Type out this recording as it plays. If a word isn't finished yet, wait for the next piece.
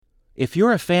If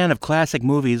you're a fan of classic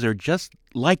movies or just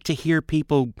like to hear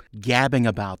people gabbing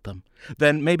about them,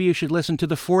 then maybe you should listen to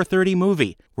the 430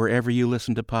 Movie, wherever you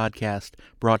listen to podcasts,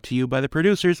 brought to you by the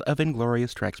producers of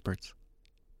Inglorious Trexperts.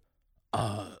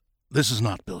 This is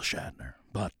not Bill Shatner,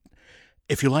 but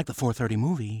if you like the 430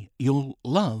 Movie, you'll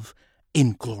love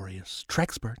Inglorious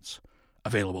Trexperts,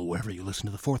 available wherever you listen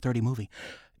to the 430 Movie.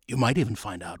 You might even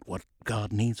find out what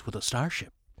God needs with a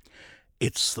starship.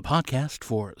 It's the podcast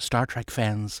for Star Trek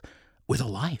fans with a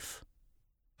life.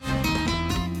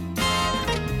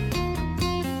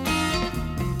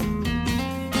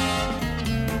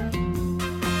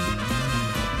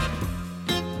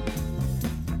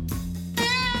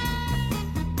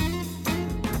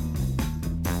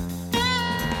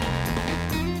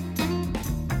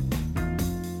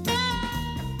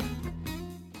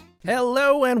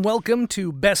 Hello and welcome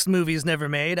to Best Movies Never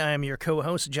Made. I am your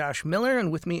co-host, Josh Miller,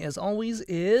 and with me, as always,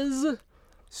 is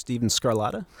Steven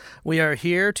Scarlatta. We are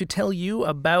here to tell you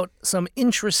about some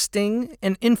interesting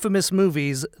and infamous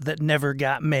movies that never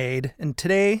got made. And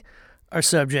today, our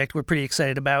subject we're pretty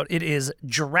excited about. It is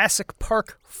Jurassic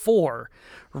Park 4,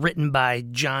 written by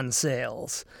John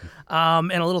Sayles.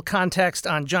 And a little context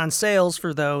on John Sayles,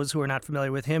 for those who are not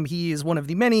familiar with him. He is one of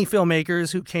the many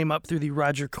filmmakers who came up through the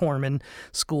Roger Corman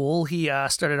school. He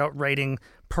started out writing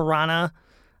Piranha,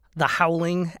 The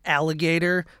Howling,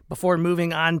 Alligator, before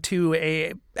moving on to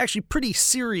a actually pretty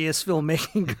serious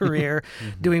filmmaking career,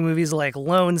 doing movies like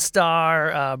Lone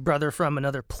Star, Brother from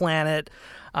Another Planet,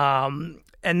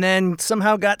 and then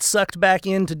somehow got sucked back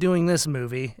into doing this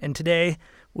movie. And today,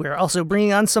 we're also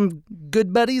bringing on some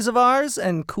good buddies of ours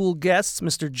and cool guests,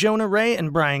 Mr. Jonah Ray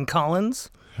and Brian Collins.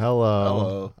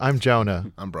 Hello. I'm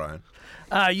Jonah. I'm Brian.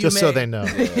 So they know.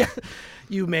 Yeah.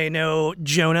 You may know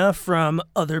Jonah from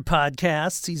other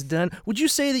podcasts he's done. Would you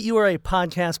say that you are a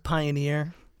podcast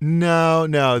pioneer? No,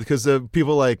 because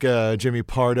people like Jimmy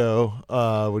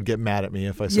Pardo would get mad at me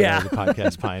if I said I was a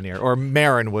podcast pioneer. Or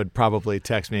Marin would probably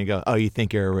text me and go, "Oh, you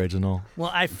think you're original?" Well,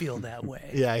 I feel that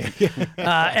way.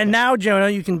 Yeah. And now, Jonah,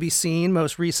 you can be seen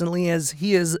most recently as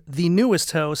he is the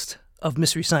newest host of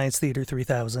Mystery Science Theater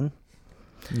 3000.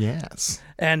 Yes.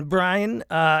 And Brian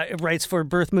writes for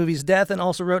Birth Movies Death and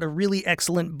also wrote a really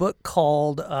excellent book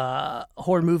called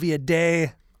Horror Movie a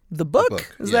Day. The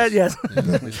book? Is that? Yes.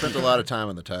 We spent a lot of time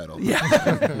on the title.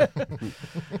 Yeah.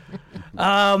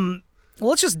 Well,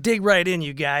 let's just dig right in,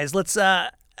 you guys.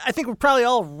 I think we're probably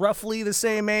all roughly the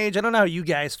same age. I don't know how you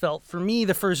guys felt. For me,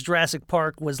 the first Jurassic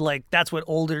Park was like, that's what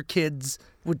older kids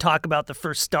would talk about the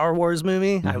first Star Wars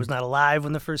movie. Mm-hmm. I was not alive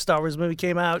when the first Star Wars movie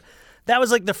came out. That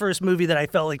was like the first movie that I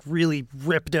felt like really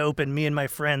ripped open me and my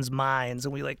friends' minds,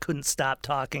 and we like couldn't stop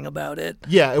talking about it.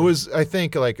 Yeah, it was. I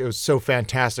think like it was so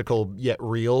fantastical yet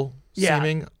real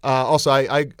seeming. Also,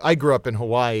 I grew up in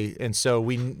Hawaii, and so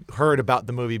we heard about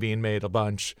the movie being made a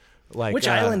bunch. Like which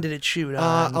island did it shoot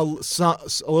on? A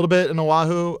little bit in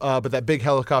Oahu, but that big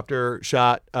helicopter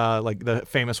shot, like the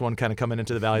famous one, kind of coming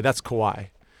into the valley. That's Kauai.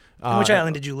 Which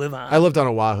island did you live on? I lived on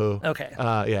Oahu. Okay.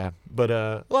 Yeah, but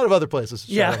a lot of other places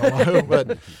shot on Oahu. But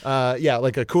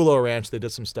like a Kulo Ranch, they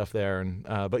did some stuff there, and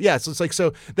but yeah, so it's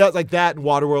like that and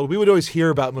Waterworld. We would always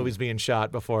hear about movies being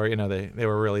shot before they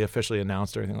were really officially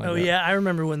announced or anything like that. Oh yeah, I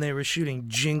remember when they were shooting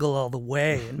Jingle All the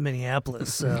Way in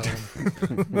Minneapolis. So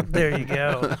there you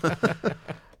go.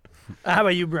 How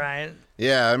about you, Brian?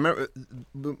 Yeah, I remember.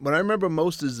 What I remember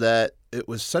most is that it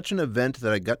was such an event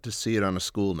that I got to see it on a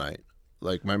school night.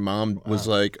 Like, my mom was,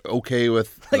 okay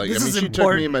with, she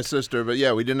took me and my sister, but,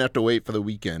 yeah, we didn't have to wait for the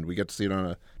weekend. We got to see it on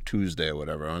a Tuesday or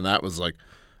whatever, and that was like,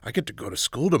 I get to go to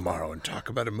school tomorrow and talk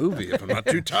about a movie if I'm not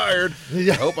too tired.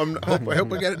 I hope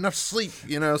I get enough sleep,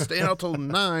 staying out till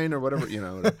 9 or whatever,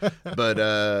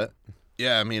 But,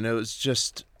 yeah, I mean, it was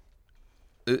just,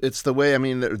 it's the way, I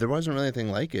mean, there wasn't really anything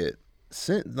like it.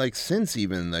 Since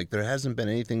even, there hasn't been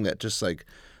anything that just,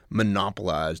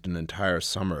 monopolized an entire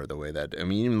summer the way that, I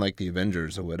mean, even like the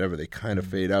Avengers or whatever, they kind of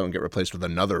fade out and get replaced with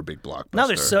another big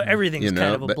blockbuster. Now everything's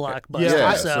kind of a blockbuster.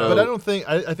 Yeah, but I don't think,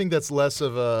 I think that's less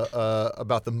of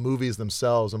about the movies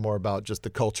themselves and more about just the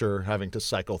culture having to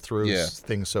cycle through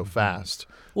things so fast.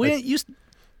 Well,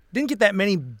 didn't get that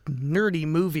many nerdy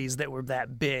movies that were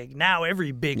that big. Now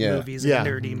every big movie is a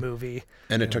nerdy movie.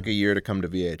 And it took a year to come to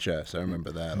VHS. I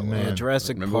remember that a lot.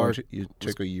 Jurassic Park. You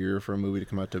took a year for a movie to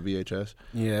come out to VHS?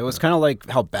 Yeah, it was kind of like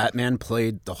how Batman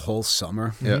played the whole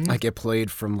summer. Yeah. Like it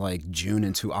played from like June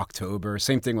into October.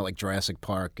 Same thing with like Jurassic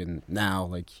Park. And now,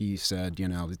 like he said,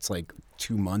 it's like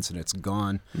 2 months and it's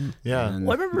gone. Yeah. And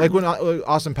like when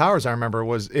Austin Powers, I remember,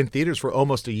 was in theaters for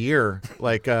almost a year.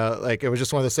 Like it was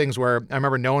just one of those things where I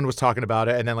remember no one was talking about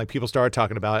it, and then like people started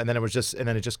talking about it, and then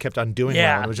it just kept on doing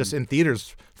well. It was just in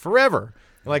theaters forever.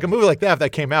 Like a movie like that, if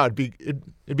that came out,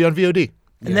 it'd be on VOD.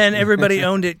 And then everybody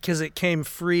owned it because it came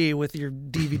free with your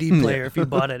DVD player if you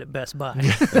bought it at Best Buy,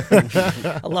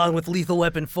 along with Lethal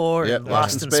Weapon 4 and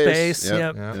Lost in Space.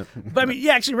 Yep. But I mean,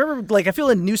 actually remember, like I feel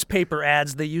in newspaper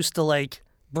ads they used to like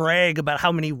brag about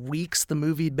how many weeks the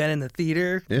movie had been in the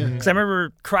theater. Because I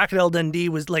remember Crocodile Dundee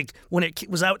was like, when it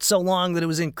was out so long that it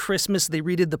was in Christmas, they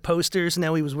redid the posters.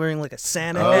 Now he was wearing like a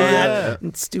Santa hat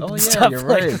and stupid stuff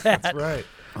like that. That's right.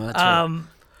 Oh, that's right.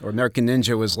 Or American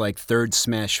Ninja was like third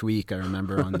Smash Week, I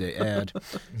remember on the ad.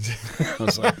 I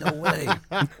was like, no way.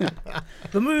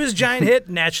 The movie was a giant hit.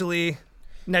 Naturally,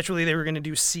 they were going to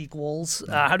do sequels.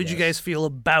 How did you guys feel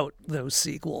about those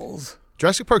sequels?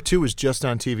 Jurassic Park 2 was just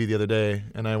on TV the other day,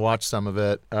 and I watched some of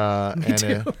it. Me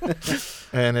too.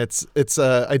 And it's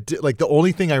I did, like the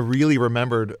only thing I really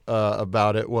remembered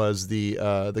about it was the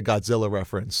Godzilla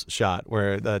reference shot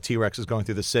where the T-Rex is going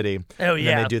through the city. Oh and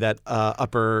then they do that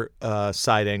upper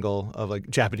side angle of like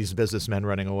Japanese businessmen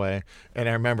running away. And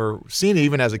I remember seeing it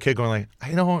even as a kid, going like,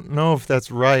 I don't know if that's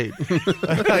right.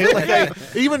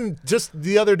 Even just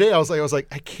the other day, I was like,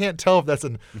 I can't tell if that's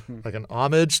an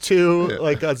homage to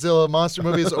like Godzilla monster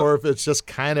movies or if it's just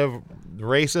kind of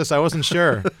racist. I wasn't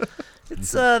sure.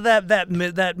 It's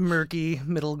that murky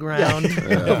middle ground.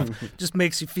 Just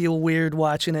makes you feel weird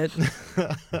watching it.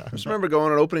 I just remember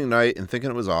going on opening night and thinking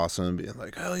it was awesome, and being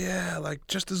like, "Oh yeah, like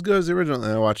just as good as the original."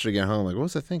 And I watched it again home, like, what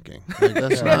was I thinking? Like,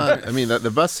 that's not. I mean, the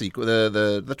bus sequence,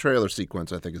 the trailer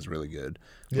sequence, I think is really good.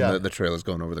 Yeah, the trailer's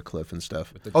going over the cliff and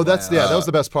stuff. Oh, that was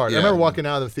the best part. I remember walking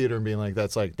out of the theater and being like,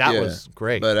 that was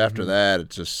great. But after that, it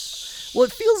just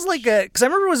it feels like because I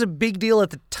remember it was a big deal at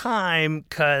the time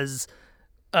because.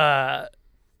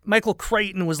 Michael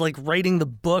Crichton was like writing the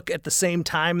book at the same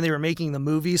time they were making the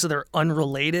movie, so they're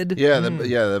unrelated. Yeah,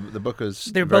 the book is.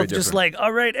 They're both just like,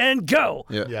 all right, and go.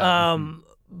 Yeah.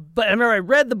 But I remember I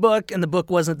read the book and the book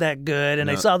wasn't that good, and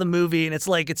I saw the movie and it's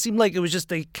like it seemed like it was just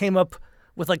they came up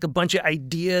with like a bunch of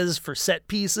ideas for set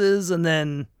pieces and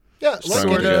then. Yeah, like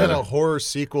in a horror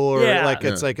sequel, or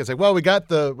it's like well, we got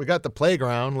the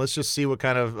playground. Let's just see what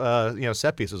kind of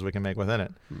set pieces we can make within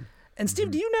it. And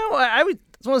Steve, do you know?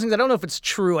 It's one of those things I don't know if it's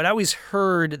true. I'd always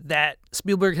heard that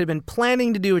Spielberg had been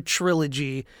planning to do a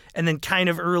trilogy, and then kind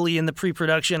of early in the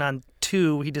pre-production on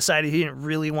 2, he decided he didn't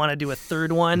really want to do a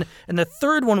third one, and the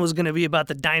third one was going to be about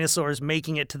the dinosaurs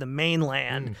making it to the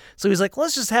mainland. So he's like,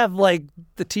 let's just have like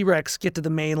the T-Rex get to the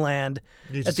mainland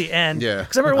at the end. Yeah,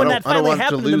 because I remember when that finally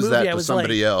happened in the movie, I was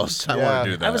somebody else. I want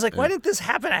to do that. I was like, why didn't this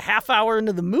happen a half hour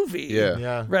into the movie?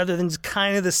 Yeah. Rather than just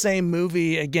kind of the same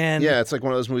movie again. Yeah, it's like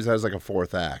one of those movies that has like a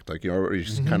fourth act. Like you're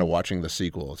just kind of watching the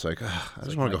sequel. It's like I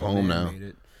just want to go home now.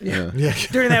 Yeah.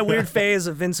 During that weird phase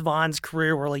of Vince Vaughn's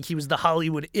career where like he was the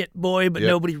Hollywood it boy, but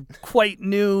nobody quite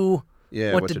knew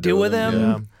what to do with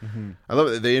him. Yeah. I love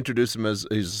it. They introduce him as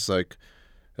he's just like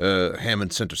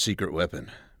Hammond sent a secret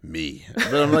weapon. Me.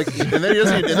 But I'm like, and then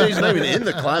he's not even in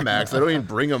the climax. They don't even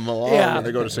bring him along when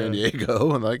they go to San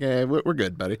Diego. And like, hey, we're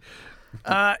good, buddy.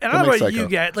 And I don't know about you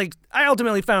guys. Like, I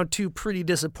ultimately found 2 pretty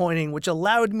disappointing, which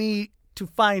allowed me to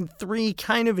find 3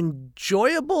 kind of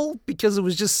enjoyable because it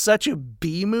was just such a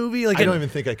B movie. Like, I don't even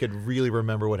think I could really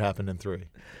remember what happened in 3.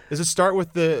 Does it start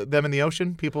with them in the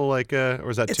ocean? People like, or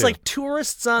is that 2? It's like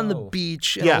tourists on the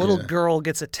beach, and a little girl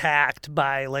gets attacked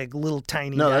by like little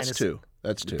tiny. No, dinosaurs. that's 2.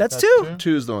 That's 2. That's 2?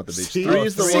 2 is the one at the beach. See? 3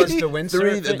 is the one. The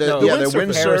windsurfing. They're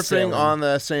windsurfing on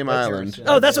the same island.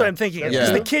 Oh, that's what I'm thinking.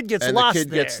 Because the kid gets and lost. The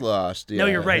kid gets lost. Yeah. No,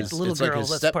 you're right. The little it's girl. Like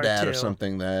his that's part stepdad 2. or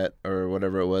something or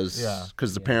whatever it was. Yeah.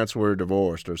 Because the parents were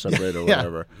divorced or separated or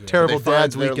whatever. Terrible they find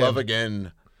dad's their weekend. love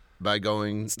again by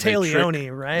going. It's Tay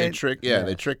Leone, right?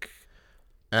 They trick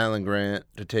Alan Grant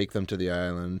to take them to the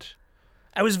island.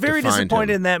 I was very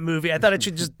disappointed in that movie. I thought it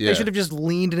should just they should have just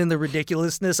leaned in the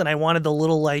ridiculousness, and I wanted the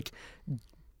little like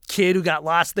kid who got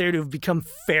lost there to have become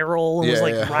feral and was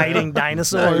like riding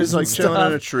dinosaurs. No, he was like and chilling stuff.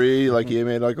 in a tree, like he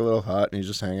made like a little hut, and he's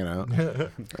just hanging out.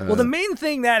 Well, the main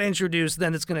thing that introduced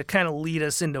then that's going to kind of lead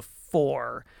us into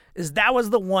 4 is that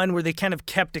was the one where they kind of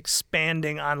kept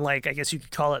expanding on like I guess you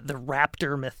could call it the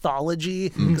raptor mythology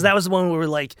because that was the one where we're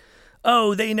like.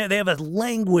 Oh, they know they have a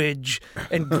language,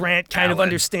 and Grant kind of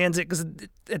understands it because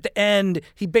at the end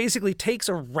he basically takes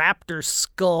a raptor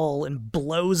skull and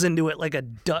blows into it like a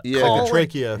duck call, like a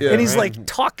trachea, and he's like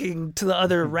talking to the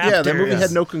other raptors. Yeah, the movie had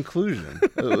no conclusion.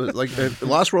 It was like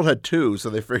Lost World had 2,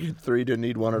 so they figured 3 didn't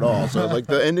need 1 at all. So like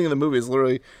the ending of the movie is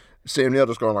literally Sam Neill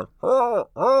just going like,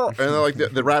 and then like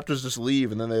the raptors just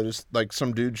leave, and then they just like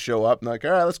some dudes show up and like,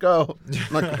 all right, let's go.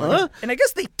 I'm like, huh? And I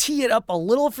guess they tee it up a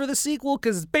little for the sequel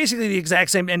because it's basically the exact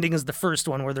same ending as the first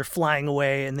one, where they're flying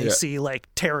away and they see like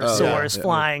pterosaurs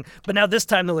flying. But now this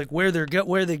time they're like, where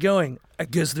are they going? I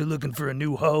guess they're looking for a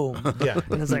new home. Yeah.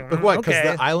 And it's like, But what? Because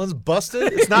okay. the island's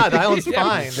busted? It's not. The island's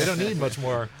fine. They don't need much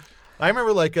more. I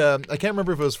remember, like, I can't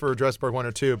remember if it was for Jurassic Park 1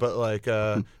 or 2, but, like,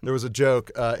 there was a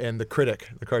joke in The Critic,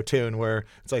 the cartoon, where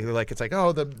it's like,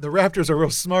 oh, the raptors are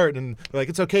real smart, and they're like,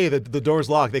 it's okay, the door's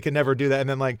locked, they can never do that, and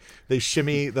then, like, they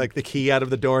shimmy, like, the key out of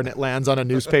the door, and it lands on a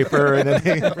newspaper, and then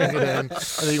they bring it in, and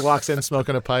then he walks in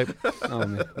smoking a pipe. Oh,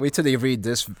 man. Wait till they read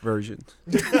this version.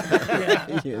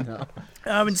 Yeah. You know?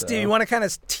 And Steve, you want to kind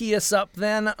of tee us up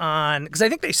then on, because I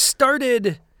think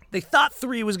they thought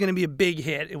 3 was going to be a big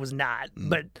hit. It was not,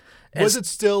 but... Was it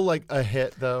still, like, a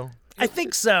hit, though? I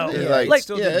think so. It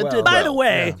did by well. the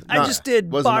way, I just did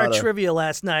bar not a- trivia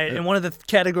last night, and one of the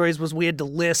categories was we had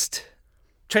to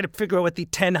try to figure out what the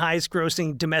 10 highest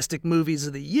grossing domestic movies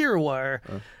of the year were.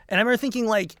 And I remember thinking,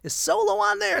 like, is Solo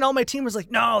on there? And all my team was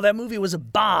like, no, that movie was a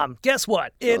bomb. Guess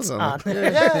what? It's on there.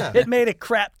 Yeah. It made a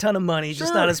crap ton of money,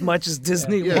 just not as much as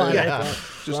Disney wanted. Yeah.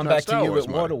 Just Going not back Star to you Wars at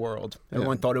money. Waterworld,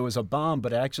 everyone thought it was a bomb,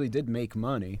 but it actually did make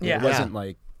money. Yeah. It wasn't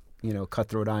like,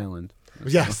 Cutthroat Island.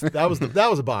 Yes, that was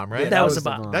a bomb, right? That was a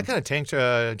bomb. That kind of tanked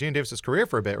Gene Davis's career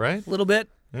for a bit, right? A little bit.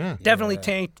 Yeah. Definitely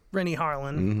tanked Rennie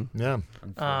Harlan, Yeah.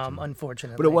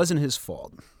 unfortunately. But it wasn't his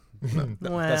fault.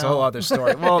 That's a whole other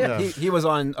story. Well, he was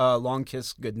on Long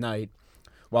Kiss Goodnight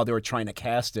while they were trying to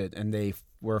cast it, and they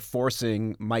were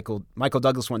forcing Michael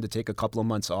Douglas wanted to take a couple of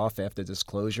months off after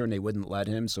Disclosure, and they wouldn't let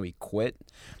him, so he quit.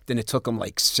 Then it took him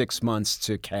like 6 months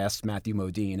to cast Matthew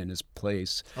Modine in his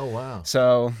place. Oh, wow.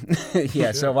 So,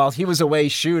 so while he was away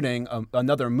shooting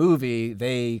another movie,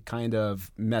 they kind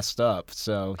of messed up.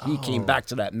 So he came back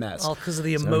to that mess. All because of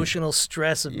the emotional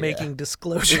stress of making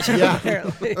Disclosure. Yeah.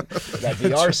 Apparently. That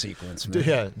VR sequence, man.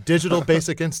 Yeah, digital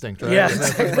Basic Instinct, right? Yeah, Isn't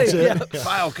that pretty much it? yeah.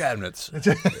 File cabinets.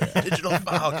 Digital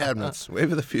file cabinets.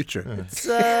 Wave of the future.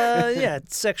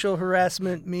 It's sexual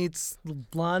harassment meets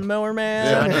Lawnmower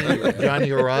Man. Johnny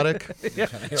Erotic. Well,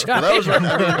 that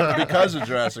was because of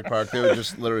Jurassic Park. They were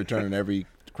just literally turning every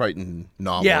Crichton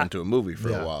novel into a movie for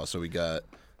a while. So we got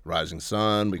Rising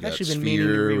Sun, we got Actually been meaning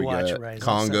to Sphere, we rewatch got Rising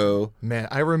Congo. Man,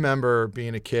 I remember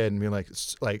being a kid and being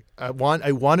like I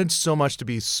wanted so much to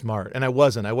be smart, and I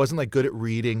wasn't like good at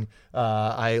reading. But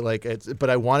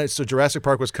I wanted. So Jurassic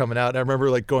Park was coming out, and I remember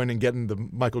like going and getting the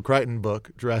Michael Crichton book,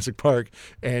 Jurassic Park,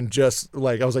 and just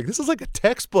like I was like, this is like a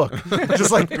textbook, just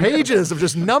like pages of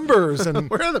just numbers and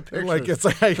Where are the pictures? like it's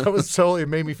like it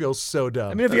made me feel so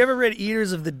dumb. I mean, have you ever read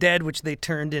Eaters of the Dead, which they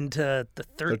turned into the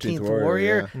 13th Warrior,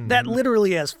 Warrior? That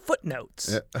literally has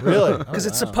footnotes. Really? Because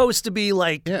it's supposed to be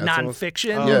like it's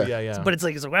nonfiction. Oh, yeah. But it's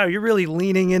like, wow, you're really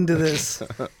leaning into this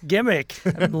gimmick.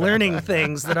 I'm learning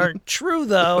things that aren't true,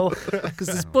 though, because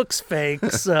this book's fake.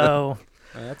 So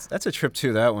That's a trip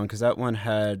too, that one, because that one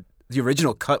had the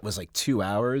original cut was like 2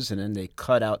 hours, and then they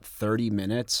cut out 30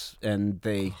 minutes, and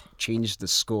they changed the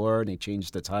score and they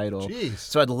changed the title. Jeez.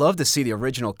 So I'd love to see the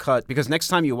original cut, because next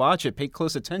time you watch it, pay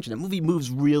close attention. The movie moves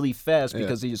really fast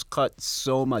because they just cut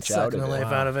so much out sucking of the it.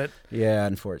 life out of it. Yeah,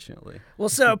 unfortunately. Well,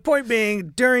 so point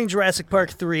being, during Jurassic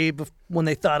Park 3, when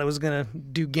they thought it was going to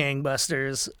do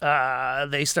gangbusters,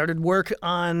 they started work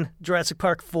on Jurassic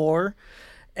Park 4,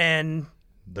 and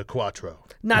The Quattro.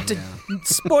 not to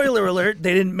spoiler alert,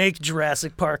 they didn't make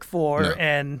Jurassic Park 4,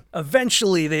 and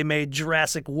eventually they made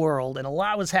Jurassic World, and a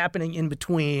lot was happening in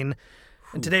between.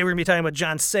 And today we're going to be talking about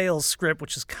John Sayles' script,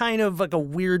 which is kind of like a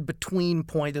weird between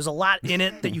point. There's a lot in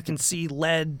it that you can see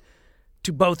led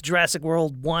to both Jurassic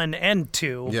World 1 and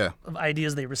 2 of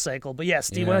ideas they recycled. But yeah,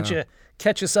 Steve, why don't you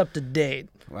catch us up to date?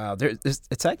 Wow,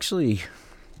 it's actually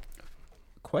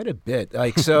quite a bit.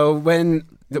 Like, so when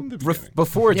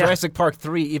before Jurassic Park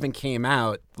 3 even came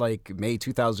out, like May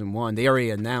 2001, they already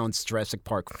announced Jurassic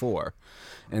Park 4.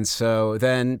 And so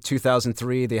then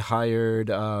 2003, they hired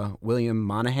William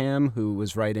Monahan, who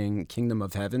was writing Kingdom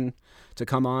of Heaven, to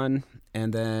come on.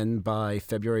 And then by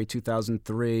February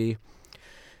 2003,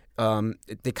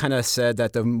 they kind of said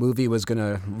that the movie was going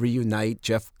to reunite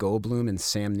Jeff Goldblum and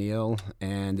Sam Neill,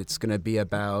 and it's going to be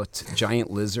about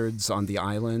giant lizards on the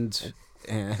island.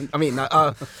 And I mean,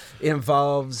 it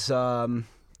involves it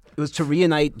was to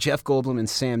reunite Jeff Goldblum and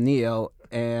Sam Neill,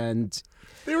 and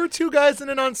They were two guys in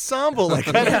an ensemble. Like,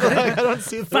 I don't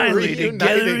see them finally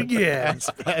together again.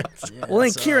 Well,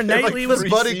 then Keira Knightley was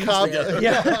buddy cop.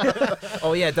 Yeah.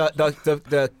 Oh yeah,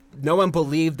 the no one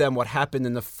believed them what happened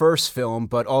in the first film,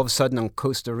 but all of a sudden in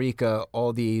Costa Rica,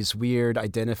 all these weird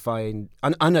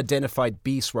unidentified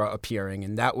beasts were appearing,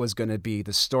 and that was going to be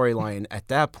the storyline at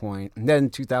that point. And then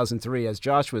 2003, as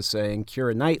Josh was saying,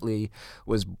 Keira Knightley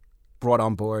was brought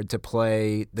on board to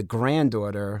play the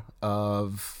granddaughter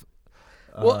of...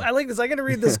 Well, I like this. I'm going to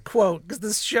read this quote because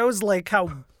this shows like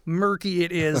how murky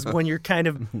it is when you're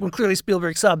when clearly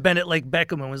Spielberg saw Bennett like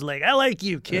Beckham and was like, I like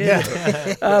you, kid.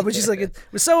 But she's like, it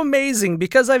was so amazing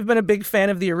because I've been a big fan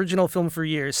of the original film for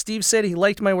years. Steve said he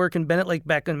liked my work in Bennett like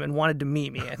Beckham and wanted to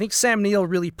meet me. I think Sam Neill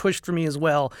really pushed for me as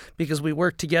well because we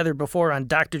worked together before on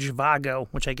Dr. Zhivago,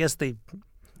 which I guess they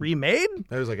remade?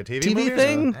 That was like a TV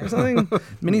thing or something?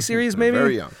 Miniseries maybe?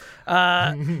 Very young.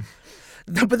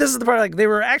 But this is the part, like, there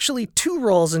were actually two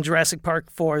roles in Jurassic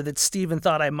Park 4 that Steven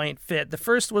thought I might fit. The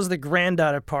first was the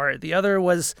granddaughter part. The other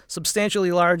was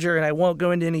substantially larger, and I won't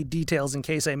go into any details in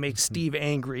case I make Steve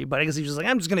angry. But I guess he was just like,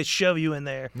 I'm just going to shove you in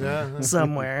there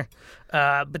somewhere.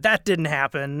 But that didn't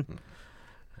happen.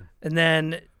 And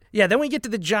then we get to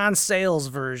the John Sayles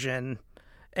version.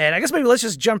 And I guess maybe let's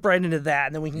just jump right into that,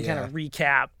 and then we can kind of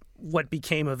recap what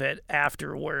became of it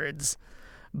afterwards.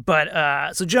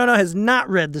 But so Jonah has not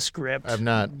read the script. I've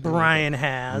not. Brian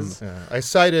has. I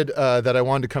cited that I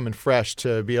wanted to come in fresh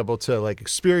to be able to like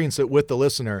experience it with the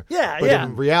listener. But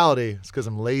in reality, it's because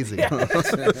I'm lazy and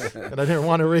I didn't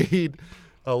want to read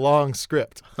a long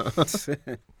script.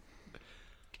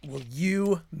 Well,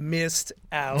 you missed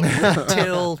out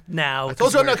until now. I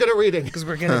told you I'm not good at reading because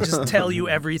we're gonna just tell you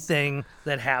everything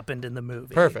that happened in the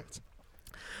movie. Perfect.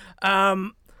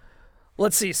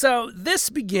 Let's see. So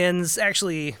this begins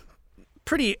actually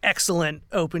pretty excellent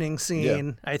opening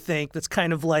scene, I think. That's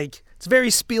kind of like, it's very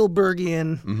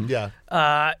Spielbergian. Mm-hmm. Yeah.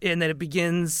 And then it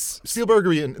begins...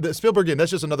 Spielbergian, that's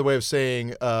just another way of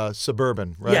saying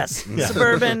suburban, right? Yes. Yeah.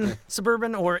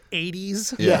 Suburban or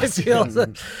 80s. Yes.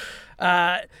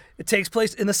 It takes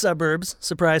place in the suburbs,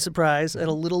 surprise, surprise, at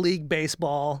a Little League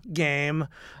baseball game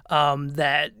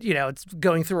that, it's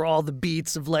going through all the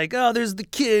beats of like, oh, there's the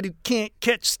kid who can't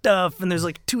catch stuff, and there's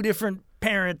like two different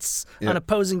parents on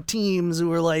opposing teams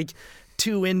who are like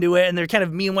too into it, and they're kind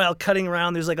of meanwhile cutting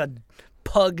around. There's like a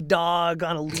pug dog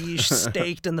on a leash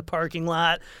staked in the parking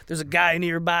lot. There's a guy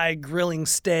nearby grilling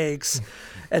steaks.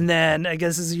 And then I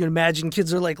guess as you can imagine,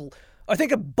 kids are like, I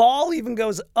think a ball even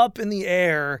goes up in the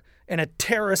air and a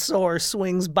pterosaur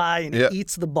swings by and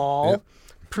eats the ball. Yep.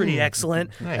 Pretty excellent.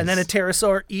 Nice. And then a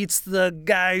pterosaur eats the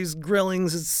guy's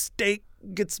grillings, his steak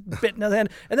gets bitten in the hand,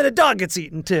 and then a dog gets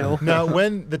eaten too. Now,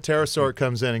 when the pterosaur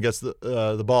comes in and gets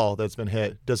the ball that's been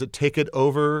hit, does it take it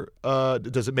over?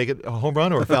 Does it make it a home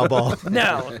run or a foul ball?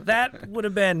 No, that would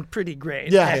have been pretty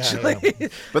great, actually. Yeah.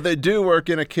 But they do work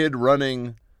in a kid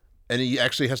running, and he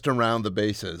actually has to round the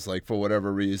bases, like, for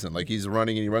whatever reason. Like, he's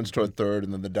running, and he runs toward third,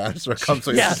 and then the dinosaur comes,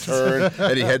 so he has to turn,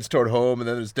 and he heads toward home, and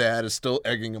then his dad is still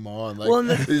egging him on.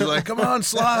 Like, he's like, come on,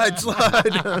 slide.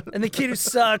 And the kid who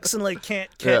sucks and, like,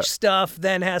 can't catch stuff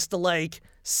then has to, like,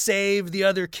 save the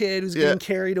other kid who's getting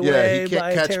carried away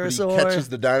by a pterosaur. But he catches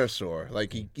the dinosaur.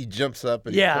 Like, he jumps up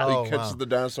and he catches the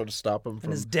dinosaur to stop him from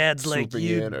and his dad's like,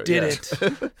 you did it.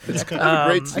 It's kind of a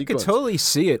great sequence. I could totally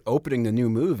see it opening the new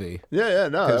movie. Yeah,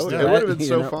 no, it would have been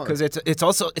so fun. Because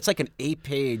it's like an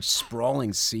 8-page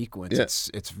sprawling sequence. Yeah. It's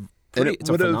a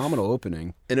phenomenal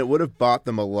opening. And it would have bought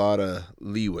them a lot of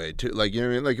leeway, too. Like, you know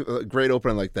what I mean? Like, a great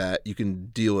opening like that, you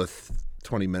can deal with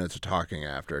 20 minutes of talking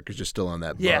after because you're still on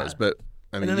that buzz. But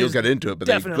I mean, you'll get into it, but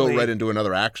they go right into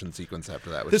another action sequence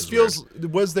after that. This feels.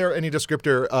 Weird. Was there any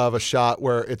descriptor of a shot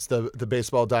where it's the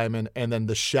baseball diamond and then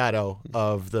the shadow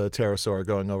of the pterosaur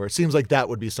going over? It seems like that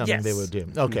would be something they would do.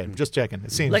 Okay, just checking.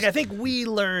 It seems like I think we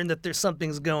learned that there's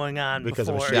something's going on because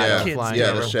before of a shadow kids flying.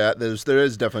 Yeah, the shadow. There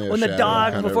is definitely a when shadow. The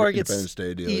dog before it gets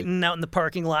eaten out in the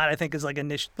parking lot, I think is like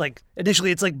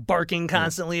initially it's like barking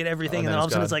constantly at everything, and then all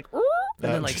of a sudden it's like.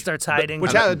 And then, like, starts hiding.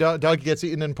 Which dog gets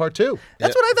eaten in part 2.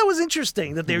 That's what I thought was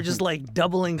interesting, that they're just, like,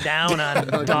 doubling down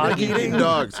on dog eating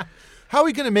dogs. How are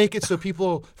we going to make it so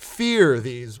people fear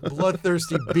these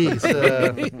bloodthirsty beasts?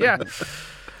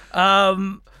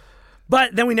 But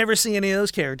then we never see any of those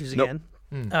characters again.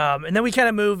 And then we kind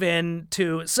of move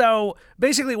into... So,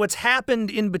 basically, what's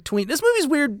happened in between... This movie's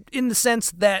weird in the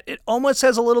sense that it almost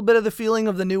has a little bit of the feeling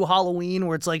of the new Halloween,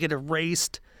 where it's like it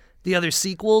erased the other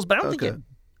sequels, but I don't think it...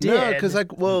 No, because I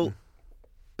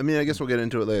guess we'll get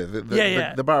into it later.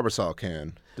 The Barbasol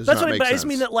can. That's what I just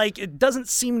mean that like it doesn't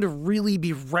seem to really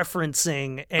be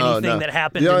referencing anything that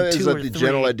happened in 2 or 3. The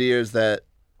general idea is that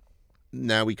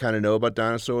now we kind of know about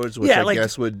dinosaurs, which I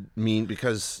guess would mean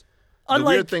because the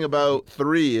weird thing about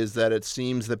 3 is that it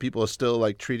seems that people are still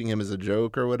like treating him as a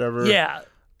joke or whatever. Yeah.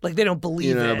 Like they don't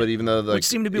believe it. But even though which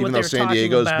seemed to be what they were San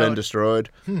Diego's been destroyed,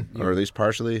 or at least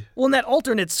partially. Well, in that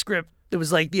alternate script, there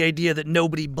was like the idea that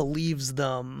nobody believes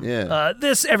them. Yeah.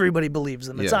 Everybody believes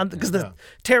them. It's on because the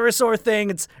pterosaur thing.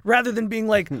 It's rather than being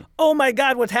like, oh my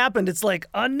God, what happened? It's like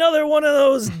another one of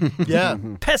those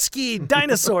pesky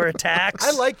dinosaur attacks.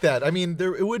 I like that. I mean,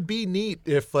 it would be neat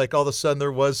if like all of a sudden there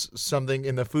was something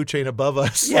in the food chain above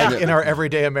us, like in our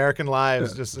everyday American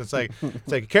lives. Just it's like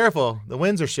careful, the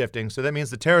winds are shifting, so that means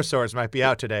the pterosaurs might be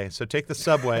out today. So take the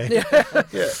subway.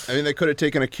 I mean, they could have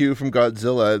taken a cue from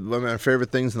Godzilla. One of my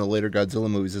favorite things in the later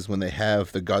Godzilla movies is when they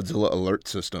have the Godzilla alert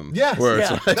system. Yes. Where it's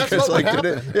like, That's what it's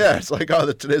like,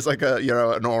 today's like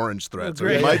an orange threat. So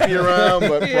it might be around,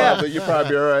 but you're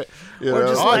probably all right. Or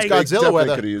just it's Godzilla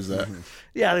weather. Could have used that.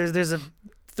 Yeah, there's a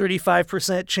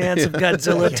 35% chance of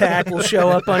Godzilla attack will show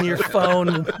up on your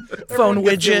phone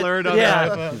widget. Alert on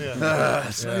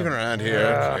it's not even around here.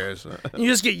 Who cares? You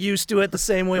just get used to it the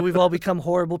same way we've all become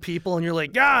horrible people, and you're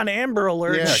like, an Amber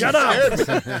Alert. Yeah, shut up.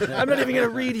 I'm not even going to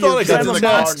read you because I'm a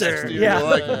monster.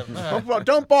 Like,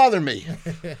 don't bother me.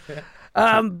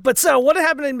 But so what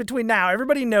happened in between now?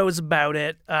 Everybody knows about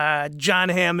it. John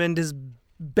Hammond has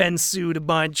been sued a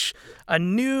bunch. A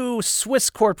new Swiss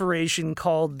corporation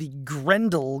called the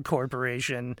Grendel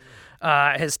Corporation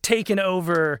has taken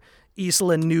over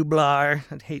Isla Nublar.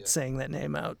 I hate saying that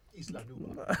name out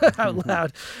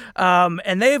loud.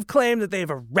 And they've claimed that they've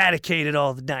eradicated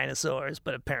all the dinosaurs,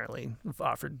 but apparently have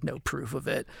offered no proof of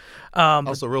it.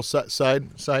 Also, real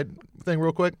side thing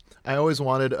real quick. I always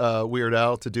wanted Weird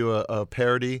Al to do a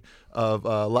parody of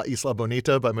La Isla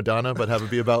Bonita by Madonna, but have it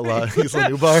be about La Isla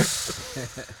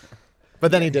Nublar.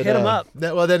 But then he did hit him up.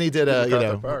 Then he did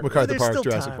MacArthur There's Park, still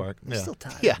Jurassic time. Park. There's still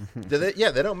time. Yeah.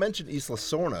 They don't mention Isla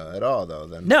Sorna at all, though.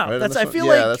 Then No, right? I feel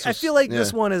like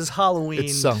this one is Halloween.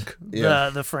 It's sunk.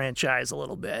 The franchise a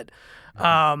little bit.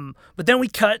 But then we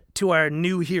cut to our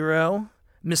new hero,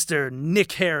 Mr.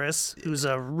 Nick Harris, who's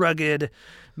a rugged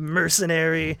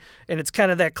mercenary, and it's kind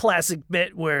of that classic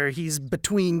bit where he's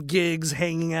between gigs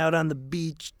hanging out on the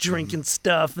beach drinking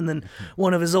stuff, and then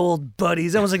one of his old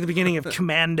buddies, almost like the beginning of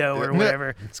Commando or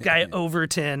whatever, this guy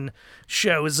Overton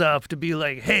shows up to be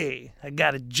like, hey, I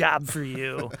got a job for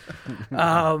you.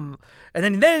 And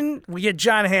then we get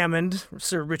John Hammond,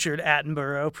 Sir Richard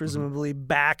Attenborough, presumably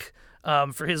back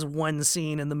for his one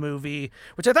scene in the movie,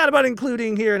 which I thought about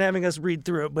including here and having us read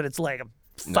through it, but it's like a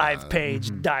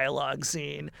 5-page dialogue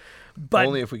scene. But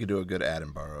only if we could do a good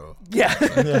Attenborough.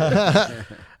 Yeah.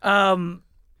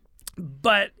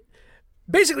 But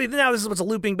basically, now this is what's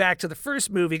looping back to the first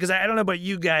movie, because I don't know about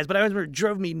you guys, but I remember it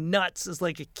drove me nuts as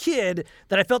like a kid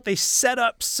that I felt they set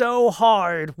up so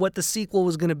hard what the sequel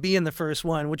was going to be in the first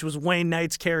one, which was Wayne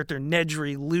Knight's character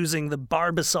Nedry losing the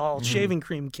Barbasol shaving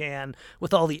cream can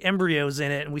with all the embryos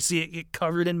in it, and we see it get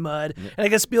covered in mud. And I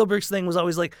guess Spielberg's thing was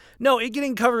always like, no, it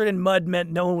getting covered in mud meant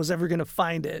no one was ever going to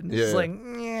find it. And it's like,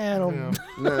 I don't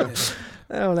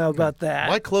know about that.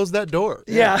 Why close that door?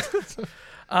 Yeah.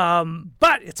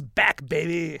 But it's back,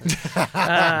 baby.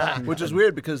 Which is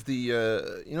weird because the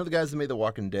guys that made The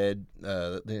Walking Dead,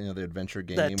 the adventure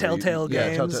game, the Telltale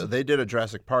games, they did a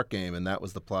Jurassic Park game, and that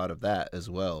was the plot of that as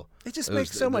well. It just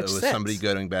makes so much sense. It was somebody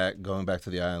going back to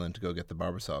the island to go get the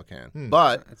Barbasol can.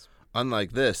 But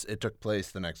unlike this, it took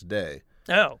place the next day.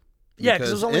 Oh. Yeah, because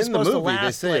it was only supposed to last. In the movie,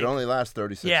 they say it only lasts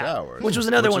 36 hours. Which was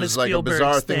another one of Spielberg's like a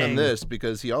bizarre thing in this,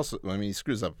 because he also, he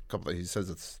screws up a couple of, he says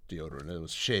it's deodorant. It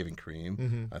was shaving cream.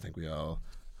 Mm-hmm. I think we all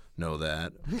know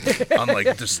that.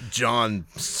 Unlike this John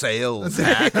Sayles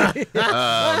hack. But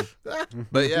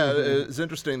yeah, it's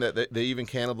interesting that they even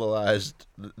cannibalized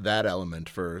that element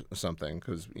for something,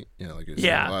 because, a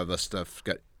lot of the stuff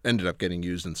ended up getting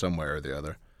used in some way or the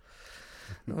other.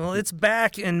 Well, it's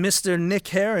back, and Mr. Nick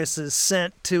Harris is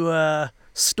sent to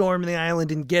storm the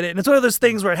island and get it. And it's one of those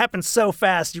things where it happens so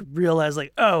fast, you realize,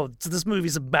 like, oh, so this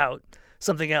movie's about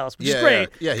something else, which is great.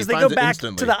 Yeah, because they go back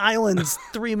to the islands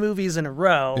 3 movies in a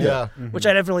row, which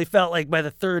I definitely felt like by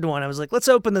the third one, I was like, let's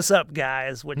open this up,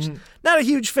 guys, which not a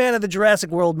huge fan of the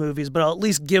Jurassic World movies, but I'll at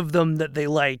least give them that they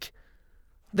like,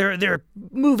 they're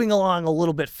moving along a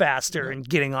little bit faster and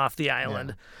getting off the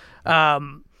island.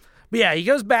 But yeah, he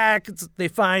goes back. They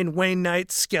find Wayne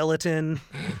Knight's skeleton.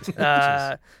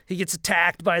 He gets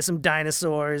attacked by some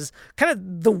dinosaurs. Kind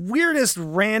of the weirdest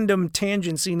random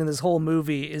tangent scene in this whole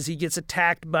movie is he gets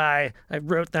attacked by, I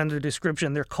wrote down the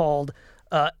description, they're called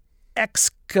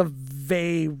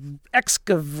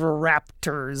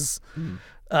Excaviraptors.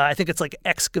 I think it's like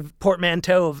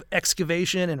portmanteau of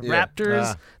excavation and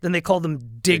raptors. Then they call them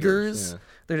diggers.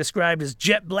 They're described as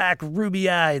jet black,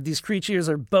 ruby-eyed. These creatures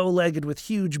are bow-legged with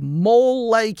huge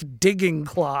mole-like digging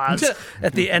claws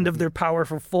at the end of their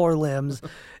powerful forelimbs.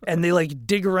 And they like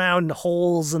dig around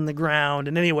holes in the ground.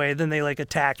 And anyway, then they like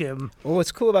attack him. Well,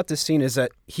 what's cool about this scene is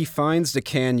that he finds the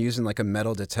can using like a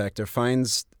metal detector,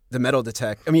 finds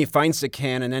the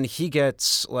can, and then he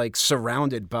gets like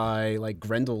surrounded by like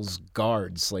Grendel's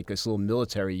guards, like this little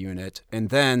military unit, and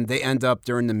then they end up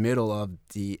during the middle of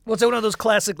the. Well, it's one of those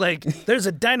classic like, there's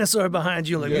a dinosaur behind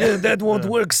you, like that won't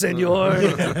work, senor.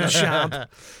 Chomp.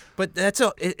 But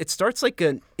it starts like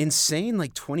an insane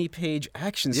like 20-page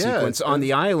action sequence on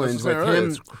the island with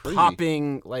him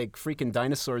popping like freaking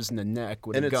dinosaurs in the neck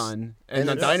with a gun, and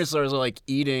the dinosaurs are like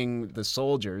eating the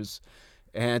soldiers.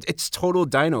 And it's total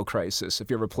Dino Crisis if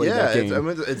you ever played that game.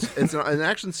 It's an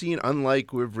action scene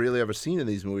unlike we've really ever seen in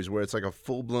these movies, where it's like a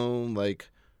full-blown like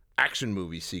action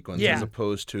movie sequence as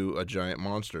opposed to a giant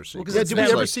monster sequence. Did we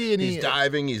ever see any? He's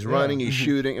diving, he's running, he's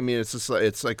shooting. I mean, it's just like,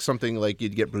 it's like something like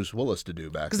you'd get Bruce Willis to do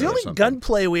back then. Because the only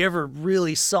gunplay we ever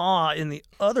really saw in the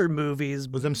other movies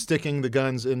was them sticking the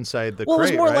guns inside the crate. Well, it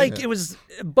was more right? like it was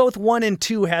both 1 and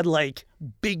 2 had like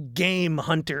big game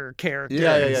hunter characters.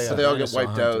 Yeah. So they all get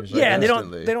wiped out. And they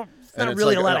don't. Not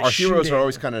really a lot of our shooting. heroes are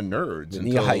always kind of nerds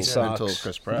until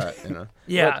Chris Pratt,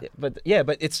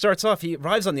 But it starts off. He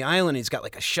arrives on the island. He's got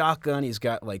like a shotgun. He's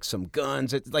got like some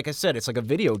guns. Like I said, it's like a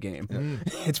video game.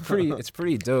 It's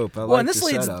pretty dope. And this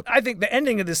leads. I think the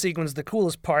ending of this sequence is the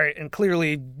coolest part, and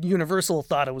clearly Universal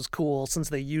thought it was cool since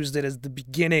they used it as the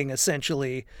beginning,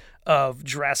 essentially, of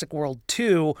Jurassic World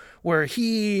 2, where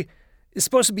he is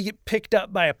supposed to be picked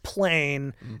up by a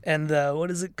plane, and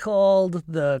what is it called?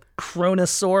 The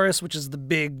Kronosaurus, which is the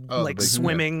big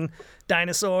swimming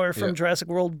dinosaur from Jurassic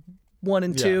World 1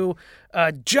 and 2,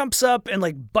 jumps up and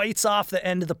like bites off the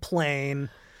end of the plane.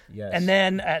 Yes. And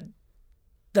then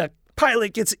the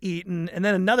pilot gets eaten, and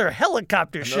then another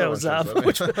helicopter shows up,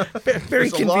 which very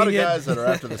There's convenient. a lot of guys that are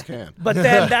after this can. But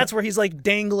then that's where he's like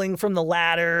dangling from the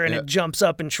ladder, and it jumps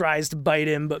up and tries to bite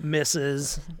him, but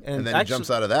misses. And then he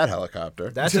jumps out of that helicopter.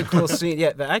 That's a cool scene.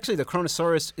 Yeah, actually, the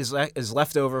Kronosaurus is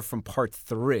left over from part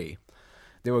 3.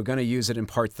 They were going to use it in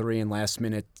part 3, and last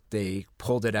minute they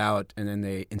pulled it out, and then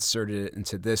they inserted it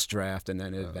into this draft, and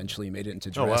then it eventually made it into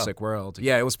Jurassic World.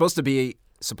 Yeah, it was supposed to be.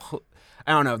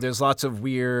 I don't know. There's lots of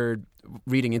weird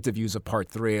reading interviews of part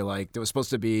 3. Like, there was supposed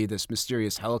to be this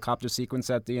mysterious helicopter sequence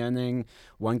at the ending.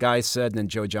 One guy said, and then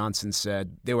Joe Johnston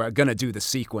said they were going to do the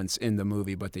sequence in the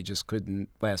movie, but they just couldn't.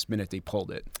 Last minute, they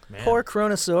pulled it. Man. Poor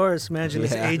Kronosaurus. Imagine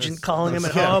his agent calling him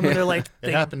at home, and they're like,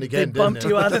 it happened again, they bumped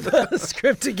you out of the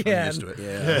script again. I'm used to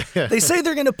it. Yeah. They say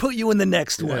they're going to put you in the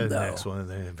next one, though. The next one.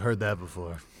 They've heard that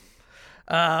before.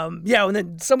 And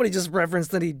then somebody just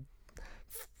referenced that he...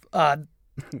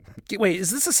 wait, is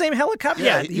this the same helicopter?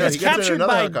 Yeah, he gets captured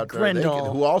by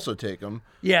Grendel, who also take him.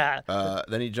 Yeah.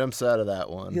 Then he jumps out of that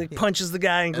one. He punches the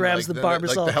guy and grabs the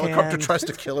Barbasol the helicopter can. tries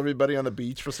to kill everybody on the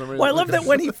beach for some reason. Well, I love that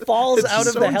when he falls out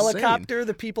of so the helicopter,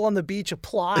 the people on the beach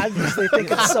applaud because they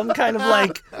think it's some kind of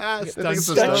like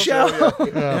stunt show.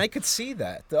 And I could see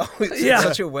that, though. It's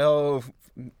such a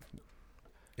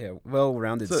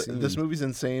well-rounded scene. This movie's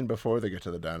insane before they get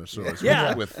to the dinosaurs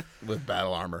with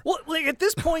battle armor. Well, like at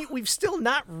this point, we've still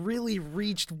not really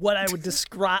reached what I would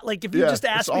describe. Like, if you just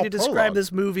asked me to describe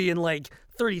this movie in like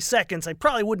 30 seconds, I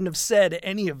probably wouldn't have said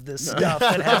any of this stuff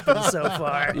that happened so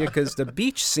far. Yeah, because the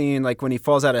beach scene, like when he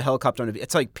falls out of a helicopter,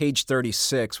 it's like page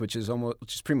 36, which is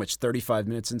pretty much 35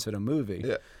 minutes into the movie.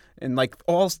 Yeah. And like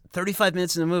all 35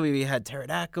 minutes in the movie, we had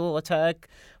pterodactyl attack,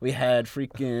 we had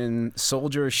freaking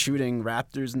soldiers shooting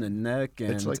raptors in the neck,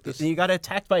 and he got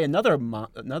attacked by another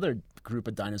group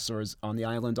of dinosaurs on the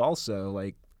island also,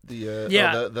 like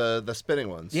the spitting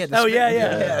ones. Yeah.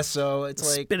 Yeah. So it's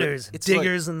the like spitters,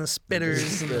 diggers, and the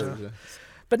spitters.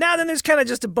 But now then there's kind of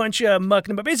just a bunch of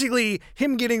mucking. But basically,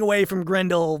 him getting away from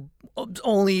Grendel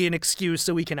only an excuse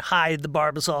so he can hide the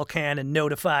Barbasol can and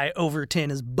notify Overton,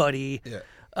 his buddy. Yeah.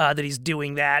 That he's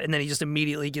doing that, and then he just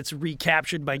immediately gets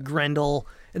recaptured by Grendel,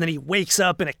 and then he wakes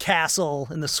up in a castle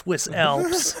in the Swiss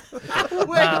Alps.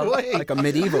 Wait. Like a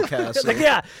medieval castle.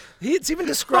 Like, it's even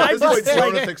described as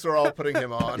Jonah thinks we're all putting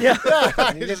him on. Yeah.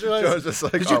 Joe's just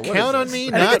like, did you count on me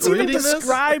not reading this? It's even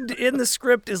described in the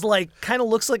script as like kind of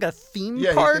looks like a theme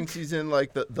park. Yeah, he thinks he's in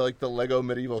like the Lego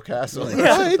medieval castle.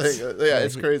 Yeah,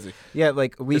 it's crazy. Yeah,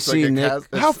 like we see Nick.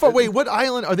 How far? Wait, what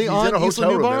island are they on? In a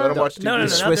hotel room. No,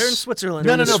 they're in Switzerland.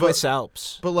 No, Swiss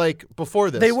Alps. But like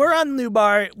before this, they were on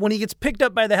Nubar. When he gets picked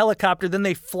up by by the helicopter, then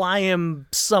they fly him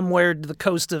somewhere to the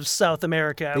coast of South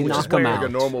America, They which knock is where him Like out. a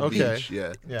normal Okay. beach.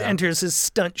 Yeah. enters his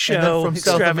stunt show. And then from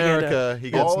South extravaganza. America, he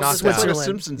gets All knocked it's like a out. Switzerland.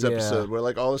 Simpsons Yeah. episode where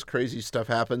like all this crazy stuff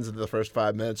happens in the first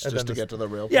 5 minutes And just then to get to the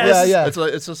real. Yeah, place. this is- yeah.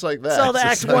 It's just like that. It's all the It's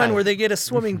Act just 1 where they get a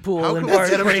swimming pool How and can we Bart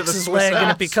get him to breaks the his Swiss leg and it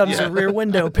Alps? becomes Yeah. a Rear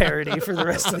Window parody for the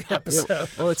rest of the episode.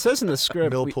 Well, it says in the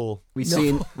script Millpool.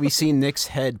 we see Nick's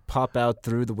head pop out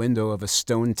through the window of a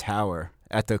stone tower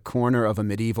at the corner of a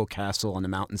medieval castle on the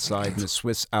mountainside in the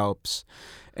Swiss Alps,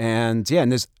 and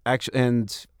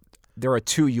there are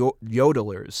two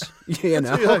yodelers. You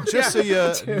know, Yeah, just so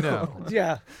you know.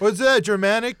 Yeah. What's that,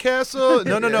 Germanic castle?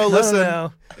 No, listen.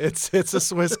 No. It's a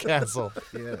Swiss castle.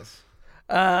 Yes.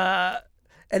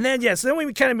 And then, so then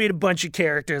we kind of meet a bunch of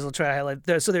characters. I'll try to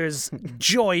highlight. So there's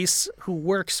Joyce, who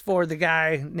works for the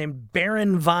guy named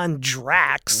Baron von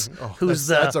Drax, who's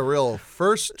That's a real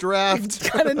first draft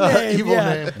kind of name, evil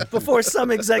yeah. name. Before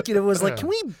some executive was like,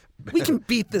 we can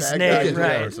beat this Bad name, guy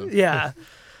right? person. Yeah.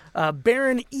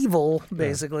 Baron Evil,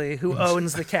 basically, who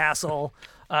owns the castle.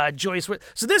 Joyce.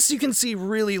 So this you can see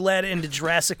really led into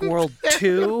Jurassic World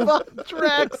 2.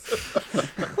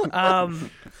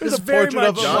 There's It's a very portrait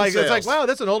of much. him. Like, it's like, Sales. wow,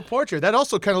 that's an old portrait. That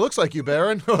also kind of looks like you,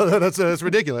 Baron. that's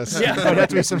ridiculous. Yeah. That would have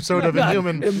to be some sort of Not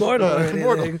inhuman. immortal or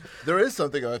immortal. anything. There is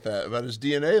something like that about his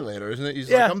DNA later, isn't it? He's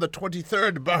Yeah. like, I'm the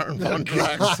 23rd Baron von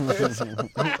Drax.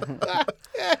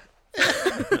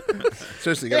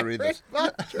 Seriously, gotta read this.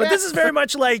 But this is very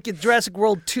much like in Jurassic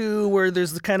World 2, where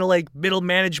there's the kind of like middle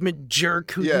management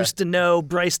jerk who Yeah. used to know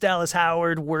Bryce Dallas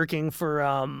Howard working for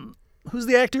who's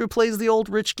the actor who plays the old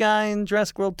rich guy in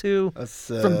Jurassic World 2? That's,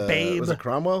 From Babe. Was it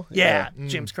Cromwell? Yeah,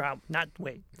 James Cromwell.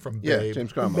 From Yeah, Babe.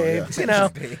 James Cromwell. Babe. Yeah. You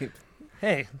know,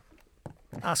 hey,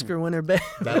 Oscar winner Babe.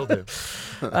 That'll do.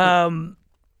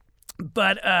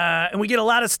 But and we get a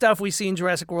lot of stuff we see in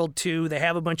Jurassic World 2. They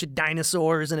have a bunch of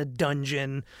dinosaurs in a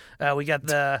dungeon. We got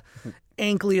the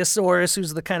Ankylosaurus,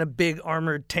 who's the kind of big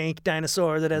armored tank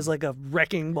dinosaur that has like a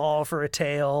wrecking ball for a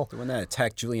tail. the one that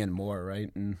attacked Julianne Moore,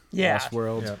 right? In Yeah. Lost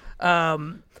World. Yeah.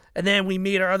 And then we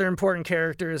meet our other important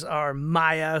characters are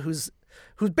Maya, who's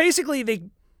basically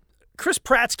Chris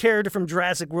Pratt's character from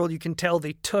Jurassic World. You can tell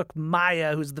they took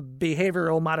Maya, who's the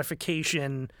behavioral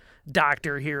modification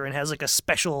doctor here, and has like a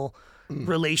special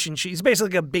relationship. She's basically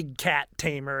like a big cat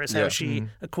tamer, is how she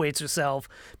equates herself.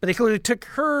 But they clearly took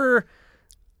her,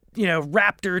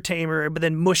 raptor tamer, but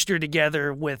then mushed her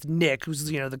together with Nick, who's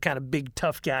the kind of big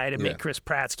tough guy to make Chris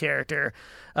Pratt's character.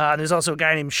 There's also a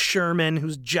guy named Sherman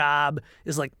whose job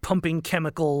is like pumping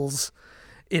chemicals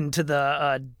into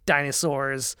the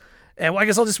dinosaurs. And I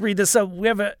guess I'll just read this. So we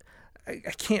have I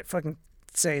can't fucking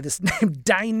say this name,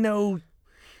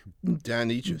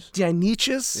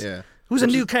 Dionychus. Yeah. Who's a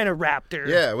new kind of raptor.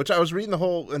 Yeah, which I was reading the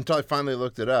whole until I finally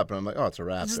looked it up, and I'm like, oh, it's a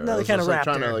raptor. Just I another was kind just, of like,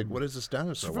 trying raptor. to like, what is this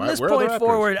dinosaur? From this Where are the point raptors?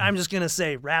 forward, I'm just going to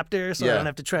say raptor, so I Yeah. don't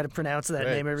have to try to pronounce that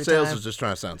name every Sales time. is just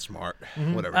trying to sound smart.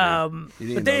 Whatever. dude. You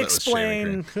didn't But know they that was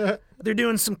Sharon explain they're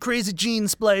doing some crazy gene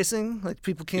splicing, like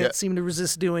people can't Yeah. seem to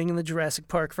resist doing in the Jurassic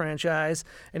Park franchise.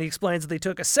 And he explains that they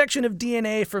took a section of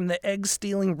DNA from the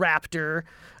egg-stealing raptor,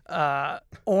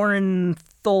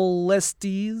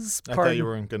 Ornitholestes. I thought you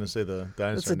weren't going to say the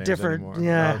dinosaur That's a names different. anymore.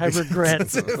 Yeah,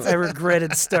 Oh, I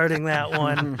regretted starting that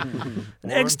one.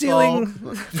 An egg-stealing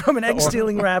from an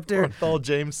egg-stealing raptor. Ornithol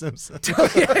James Simpson.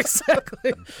 Yeah,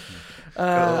 exactly.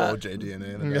 Oh,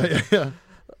 JDNA. Yeah.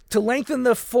 To lengthen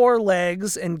the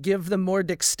forelegs and give them more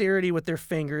dexterity with their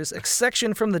fingers, a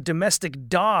section from the domestic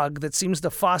dog that seems to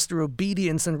foster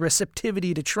obedience and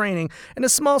receptivity to training, and a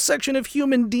small section of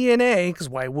human DNA, because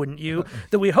why wouldn't you,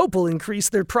 that we hope will increase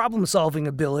their problem-solving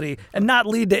ability and not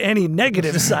lead to any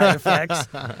negative side effects.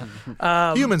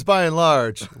 Humans, by and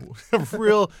large,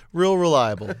 real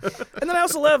reliable. And then I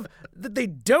also love that they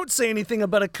don't say anything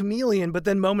about a chameleon, but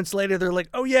then moments later they're like,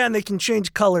 oh yeah, and they can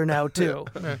change color now too.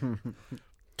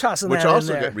 Tossing Which that in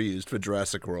also there. got reused for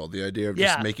Jurassic World. The idea of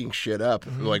Yeah. just making shit up,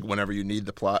 like whenever you need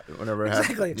the plot, whenever it has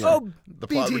Exactly. you know, Oh, the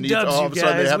plot BT needs, all of a dubs, you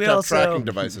sudden they guys. have We to have also- tracking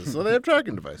devices. So they have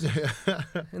tracking devices.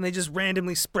 And they just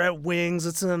randomly sprout wings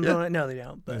at some. Yeah. No, they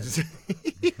don't. But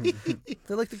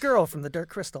they're like the girl from the Dark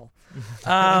Crystal.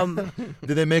 Um,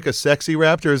 Did they make a sexy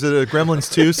raptor? Is it a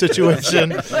Gremlins 2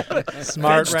 situation?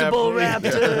 Smart vegetable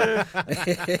raptor.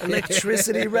 raptor,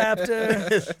 electricity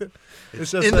raptor.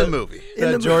 It's just In that, the movie.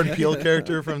 That Jordan Peele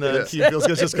character from the Key Peele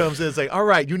just comes in. It's like, all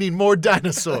right, you need more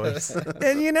dinosaurs.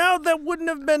 And that wouldn't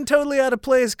have been totally out of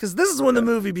place because this is when the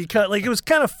movie it was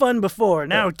kind of fun before.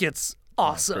 Now it gets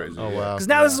awesome. Crazy. Oh, wow. Because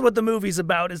now this is what the movie's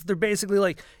about. Is they're basically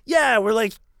like, yeah, we're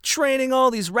like training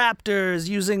all these raptors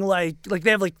using like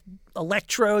they have like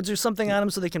electrodes or something on them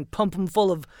so they can pump them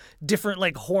full of different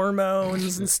like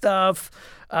hormones and stuff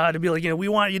to be like, we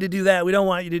want you to do that, we don't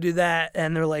want you to do that,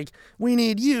 and they're like, we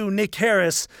need you, Nick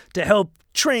Harris, to help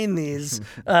train these.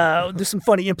 There's some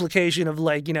funny implication of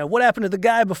like, what happened to the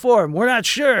guy before him? We're not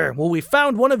sure. Well, we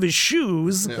found one of his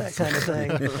shoes, that kind of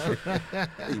thing.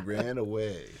 He ran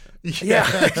away.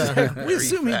 Yeah. We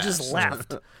assume he just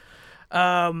left.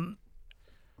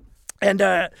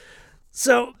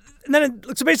 So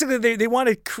basically they want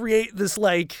to create this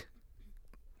like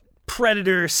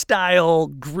Predator style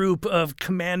group of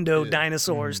commando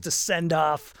dinosaurs to send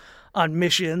off on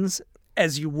missions,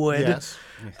 as you would. Yes.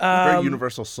 Very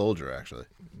Universal Soldier, actually.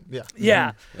 Yeah.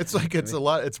 Yeah. It's like it's a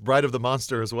lot. It's Bride of the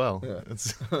Monster as well. Yeah.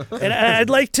 And I'd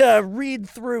like to read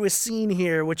through a scene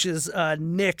here, which is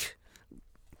Nick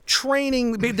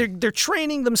training. They're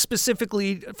training them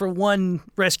specifically for one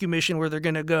rescue mission where they're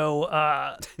going to go.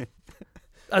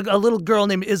 A little girl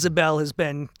named Isabel has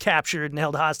been captured and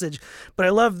held hostage. But I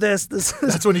love this.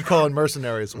 That's when you call in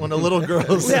mercenaries, when a little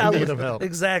girl's in need of help.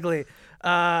 Exactly.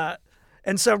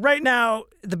 And so right now,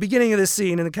 at the beginning of this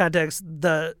scene, in the context,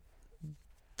 the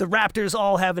Raptors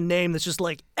all have a name that's just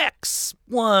like X1,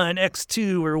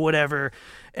 X2, or whatever.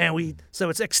 So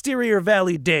it's Exterior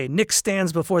Valley Day. Nick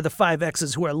stands before the 5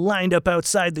 X's who are lined up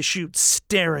outside the chute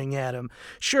staring at him.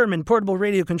 Sherman, portable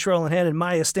radio control in hand, and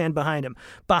Maya stand behind him.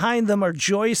 Behind them are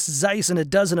Joyce, Zeiss, and a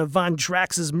dozen of Von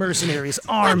Drax's mercenaries,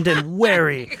 armed and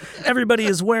wary. Everybody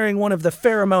is wearing one of the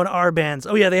pheromone armbands.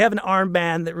 Oh yeah, they have an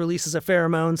armband that releases a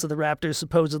pheromone so the Raptors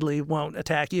supposedly won't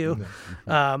attack you.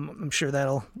 I'm sure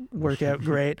that'll work out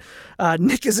great.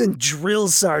 Nick is in drill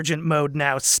sergeant mode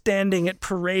now, standing at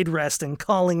parade rest and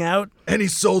calling out, "Any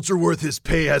soldier worth his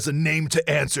pay has a name to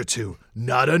answer to,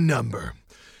 not a number.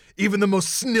 Even the most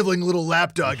sniveling little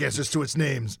lapdog answers to its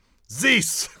names.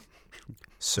 Zeiss."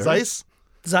 Sir? Zeiss?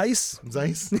 Zeiss?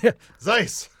 Zeiss? Yeah.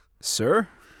 Zeiss. Sir?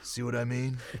 See what I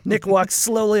mean? Nick walks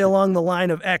slowly along the line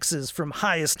of X's from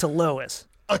highest to lowest.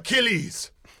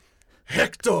 Achilles,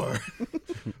 Hector,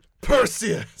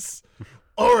 Perseus,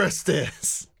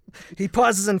 Orestes. He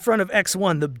pauses in front of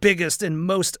X1, the biggest and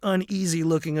most uneasy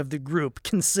looking of the group,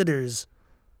 considers.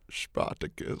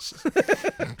 Spartacus.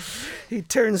 He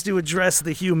turns to address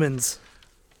the humans.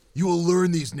 You will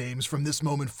learn these names from this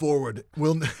moment forward.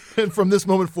 From this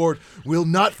moment forward, we'll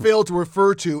not fail to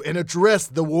refer to and address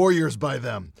the warriors by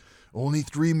them. Only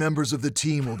 3 members of the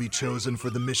team will be chosen for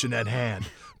the mission at hand,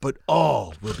 but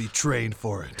all will be trained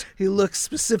for it. He looks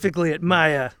specifically at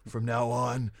Maya. From now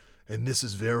on, and this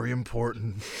is very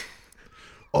important,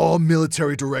 all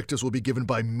military directives will be given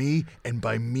by me and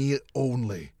by me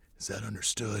only. Is that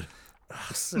understood? Oh,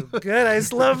 so good. I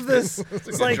just love this.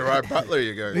 It's like Gerard Butler,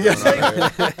 you're going.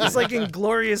 It's like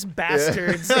Inglourious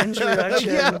Bastards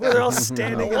introduction, where they're all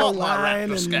standing in a line.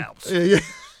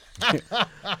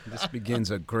 This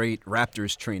begins a great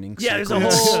Raptors training sequence. Yeah,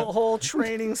 there's a whole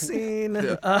training scene.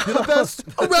 You're the best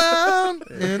around.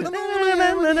 And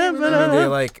they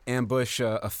like ambush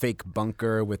a fake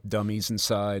bunker with dummies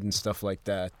inside and stuff like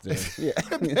that.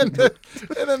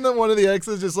 And then one of the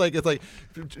X's just like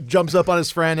jumps up on his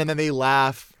friend and then they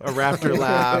laugh, a raptor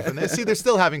laugh, and they're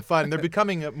still having fun. They're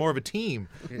becoming more of a team.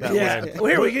 Well,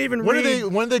 here we can even read.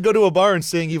 When do they go to a bar and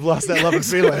sing "You've Lost That Love and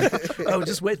Feeling"? Oh,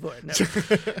 just wait for it. No.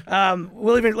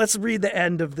 Let's read the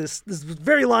end of this. This is a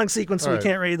very long sequence, so we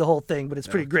can't read the whole thing, but it's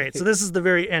pretty great. So this is the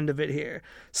very end of it here.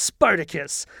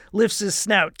 Spartacus lifts his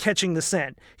snout, catching the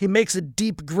scent. He makes a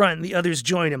deep grunt, and the others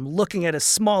join him, looking at a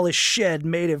smallish shed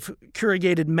made of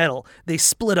corrugated metal. They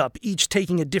split up, each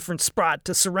taking a different spot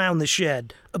to surround the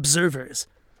shed. Observers.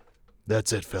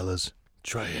 That's it, fellas.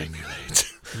 Triangulate.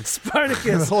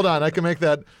 Spartacus. Hold on, I can make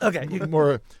that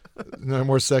more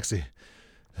sexy.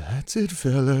 That's it,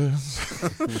 fellas.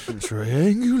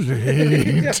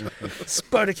 Triangulate.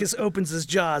 Spartacus opens his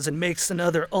jaws and makes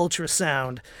another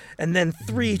ultrasound. And then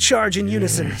 3 charge in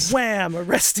unison. Wham!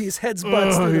 Orestes heads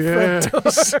butts through the front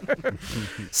door.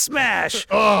 Smash!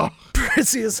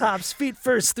 Perseus hops feet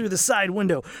first through the side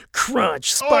window.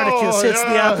 Crunch! Spartacus hits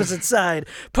the opposite side,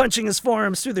 punching his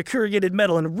forearms through the corrugated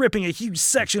metal and ripping a huge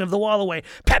section of the wall away.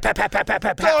 Pat, pat, pat, pat, pat,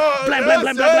 pat, pat. Blam, blam,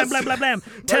 blam, blam, blam, blam, blam.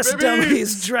 Test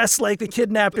dummies dressed like the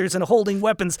kidnappers and holding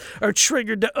weapons are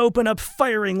triggered to open up,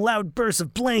 firing loud bursts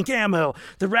of blank ammo.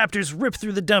 The Raptors rip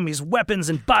through the dummies, weapons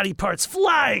and body parts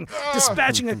flying,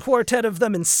 dispatching a quartet of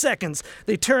them in seconds.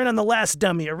 They turn on the last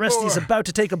dummy. Orestes about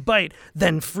to take a bite,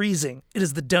 then freezing. It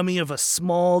is the dummy of a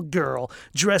small girl,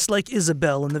 dressed like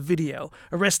Isabel in the video.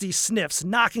 Orestes sniffs,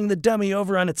 knocking the dummy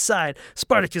over on its side.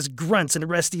 Spartacus grunts and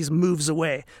Orestes moves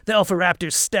away. The Alpha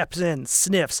Raptor steps in,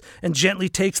 sniffs, and gently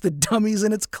takes the dummies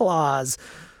in its claws.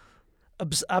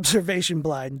 observation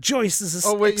blind. Joyce is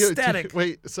ecstatic.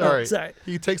 Sorry. Oh, sorry.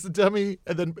 He takes the dummy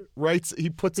and then he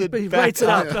puts it He back writes it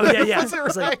up. up. Oh, yeah. Puts it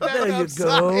It's like, right there back you up. go.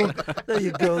 Sorry. There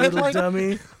you go, little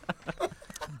dummy.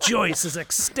 Joyce is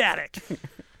ecstatic.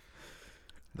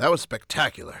 That was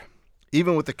spectacular.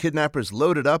 Even with the kidnappers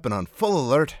loaded up and on full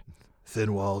alert.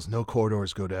 Thin walls, no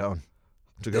corridors go down.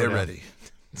 They're ready.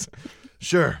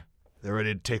 Sure, they're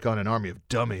ready to take on an army of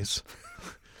dummies.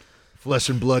 Flesh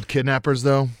and blood kidnappers,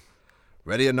 though?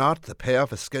 Ready or not, the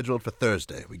payoff is scheduled for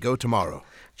Thursday. We go tomorrow.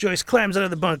 Joyce climbs out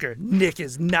of the bunker. Nick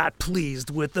is not pleased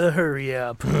with the hurry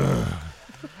up.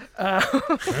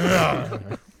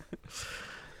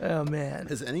 Oh, man.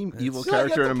 Has any evil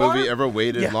character in a movie ever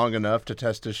waited long enough to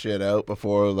test his shit out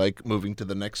before, like, moving to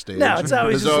the next stage? No, it's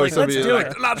always just like, let's do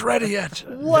it. Not ready yet.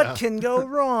 What can go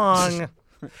wrong?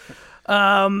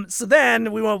 So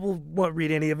then we won't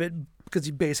read any of it because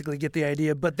you basically get the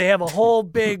idea. But they have a whole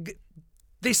big.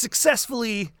 They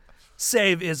successfully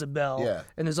save Isabel. Yeah.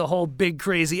 And there's a whole big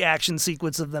crazy action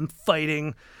sequence of them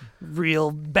fighting real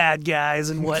bad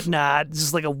guys and whatnot. It's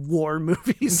just like a war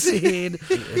movie scene.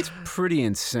 It's pretty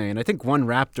insane. I think one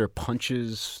raptor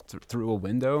punches through a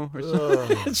window or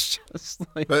something. It's just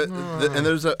like. But and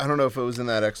there's I don't know if it was in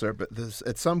that excerpt, but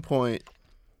at some point.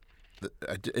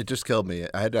 It just killed me.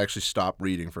 I had to actually stop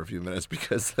reading for a few minutes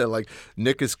because like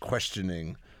Nick is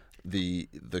questioning the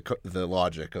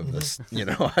logic of this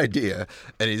idea,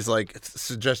 and he's like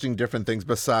suggesting different things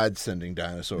besides sending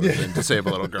dinosaurs in to save a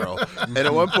little girl. And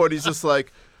at one point he's just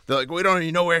like, they're like, we don't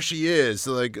even know where she is.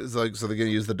 So so they're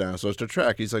gonna use the dinosaurs to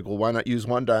track. He's like, well, why not use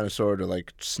one dinosaur to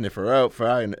like sniff her out,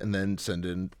 and then send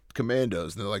in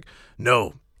commandos? And they're like,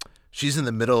 no, she's in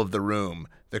the middle of the room.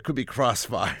 There could be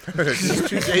crossfire. It's just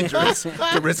too dangerous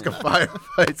to risk a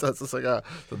firefight. So it's just like,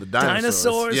 so the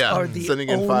dinosaurs are the sending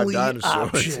in 5 only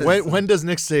dinosaurs. option. When does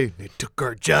Nick say, they took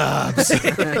our jobs?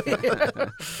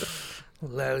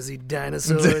 Lousy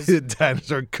dinosaurs.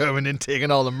 Dinosaur coming in,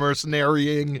 taking all the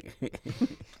mercenarying.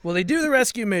 Well, they do the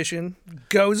rescue mission.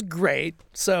 Goes great.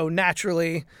 So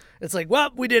naturally, it's like, well,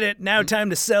 we did it. Now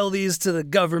time to sell these to the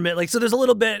government. Like, so there's a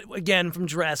little bit, again, from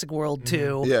Jurassic World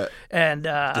 2. Yeah. And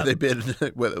did they bid?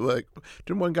 Like,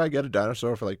 didn't one guy get a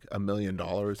dinosaur for like $1 million?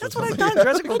 That's what I thought.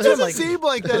 Jurassic World It 2. doesn't seem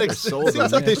like that. It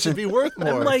seems like they should be worth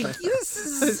more. I'm like, this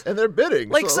is... And they're bidding.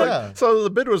 Like, so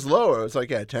the bid was lower. It's like,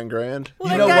 $10,000.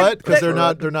 Well, You know what? Because they're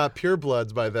not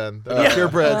purebloods by then. They're not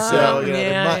purebreds, so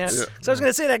they're mutts. Yeah. So I was going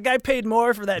to say that guy paid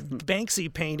more for that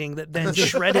Banksy painting that then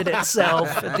shredded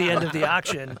itself at the end of the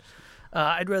auction.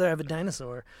 I'd rather have a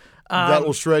dinosaur. That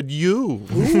will shred you.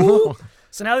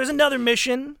 So now there's another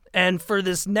mission, and for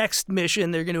this next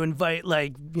mission, they're going to invite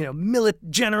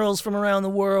generals from around the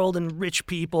world and rich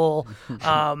people.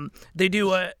 They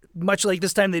do much like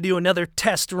this time. They do another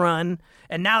test run,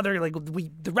 and now they're like,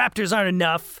 the Raptors aren't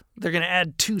enough. They're going to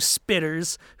add 2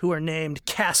 spitters who are named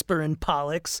Casper and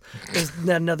Pollux. There's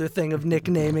another thing of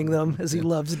nicknaming them, as he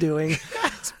loves doing.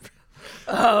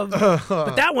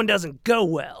 But that one doesn't go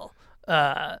well.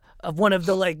 Of one of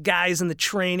the guys in the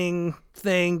training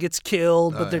thing gets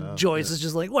killed, but Joyce is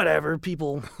just like, whatever,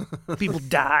 people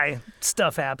die,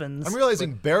 stuff happens. I'm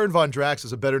realizing Baron von Drax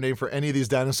is a better name for any of these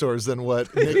dinosaurs than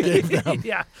what Nick gave them.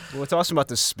 Yeah. What's awesome about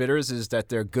the spitters is that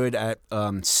they're good at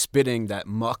spitting that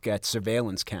muck at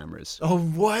surveillance cameras. Oh,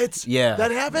 what? Yeah.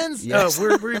 That happens? Yes.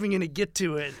 We're even going to get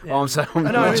to it. Oh, I'm sorry.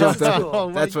 That's cool.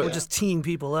 Oh, That's what. We'll just team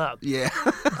people up. Yeah.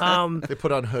 They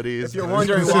put on hoodies. If you're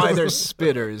wondering why there's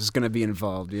spitters going to be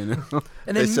involved, And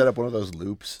They then, set up one of those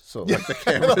loops, so like the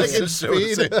camera Like in just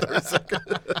shows speed.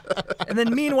 and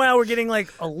then meanwhile, we're getting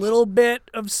a little bit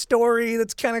of story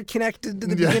that's kind of connected to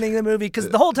the beginning of the movie, because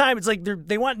the whole time it's like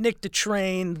they want Nick to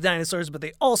train the dinosaurs, but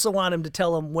they also want him to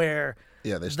tell them where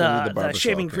Yeah, they still need the the Barbasol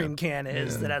shaving can. cream can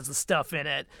is that has the stuff in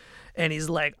it. And he's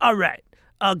like, all right,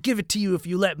 I'll give it to you if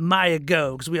you let Maya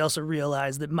go, because we also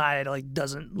realize that Maya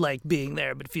doesn't like being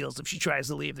there, but feels if she tries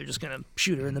to leave, they're just gonna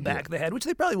shoot her in the back of the head, which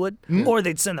they probably would, or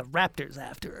they'd send the raptors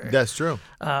after her. That's true.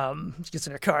 She gets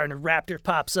in her car and a raptor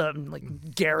pops up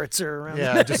and garrots her around.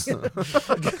 Yeah, just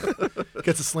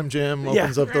gets a Slim Jim,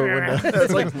 opens up the window.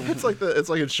 It's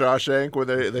like in Shawshank where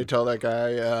they tell that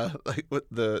guy with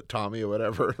the Tommy or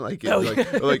whatever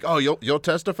oh you'll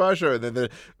testify, sure, and then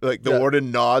the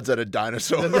warden nods at a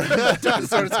dinosaur.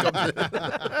 Dinosaurs come in.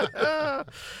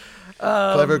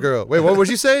 Clever girl. Wait, what would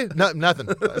you say? Nothing.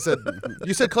 I said,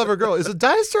 you said clever girl. Is a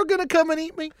dinosaur gonna come and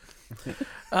eat me?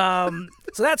 So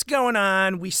that's going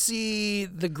on. We see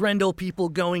the Grendel people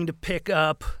going to pick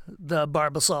up the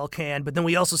Barbasol can, but then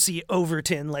we also see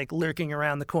Overton lurking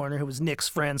around the corner, who was Nick's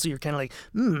friend. So you're kind of like,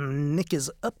 Nick is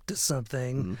up to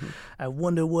something. I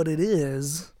wonder what it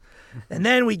is. And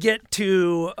then we get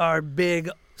to our big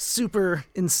super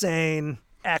insane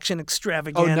action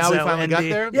extravaganza. Oh, now we finally got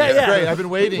there? Yeah. Great, I've been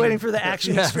waiting. Waiting for the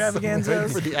action extravaganza. Waiting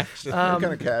for the action. Kind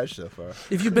of cash so far.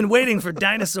 If you've been waiting for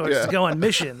dinosaurs to go on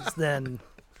missions, then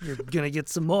you're going to get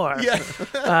some more.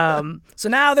 Yeah. So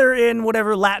now they're in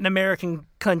whatever Latin American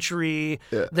country.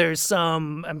 Yeah. There's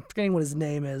some, I'm forgetting what his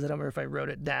name is. I don't remember if I wrote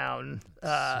it down.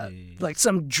 Like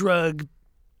some drug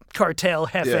cartel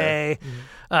jefe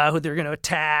who they're going to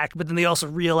attack. But then they also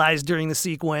realize during the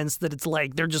sequence that it's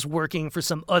like they're just working for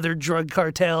some other drug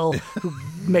cartel who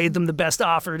made them the best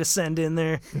offer to send in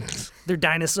their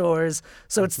dinosaurs.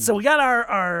 So we got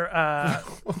our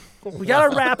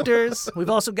raptors. We've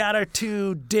also got our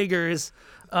 2 diggers.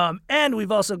 And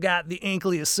we've also got the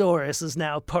Ankylosaurus is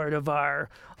now part of our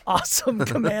awesome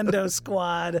commando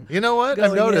squad. You know what?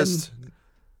 I've noticed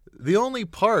the only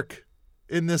park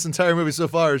in this entire movie so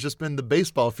far has just been the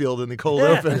baseball field in the cold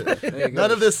open.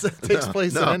 None of this takes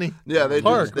place in any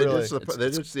park. They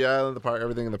ditched the island, the park,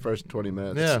 everything in the first 20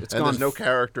 minutes. Yeah. And there's no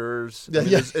characters.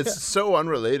 It's so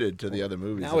unrelated to the other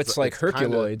movies. Now it's like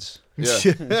Herculoids. It's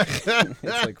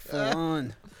like full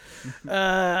on.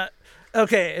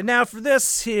 Okay, and now for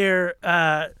this here,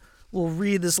 we'll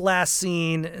read this last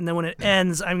scene, and then when it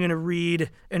ends, I'm going to read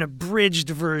an abridged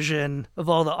version of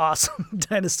all the awesome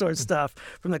dinosaur stuff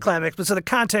from the climax. But so the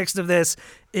context of this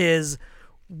is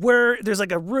there's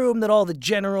like a room that all the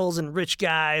generals and rich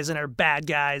guys and our bad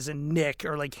guys and Nick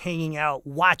are like hanging out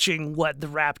watching what the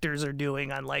raptors are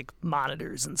doing on like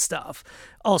monitors and stuff.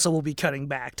 Also, we'll be cutting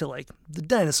back to like the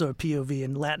dinosaur POV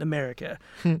in Latin America.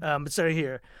 But starting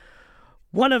here.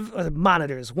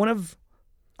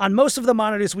 On most of the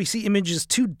monitors, we see images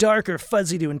too dark or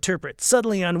fuzzy to interpret.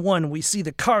 Suddenly on one, we see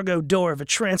the cargo door of a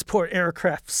transport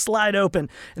aircraft slide open,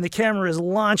 and the camera is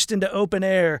launched into open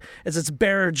air as its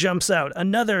bearer jumps out.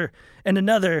 Another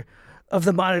of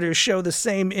the monitors show the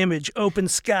same image, open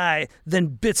sky, then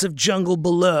bits of jungle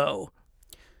below.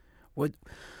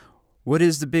 What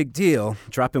is the big deal?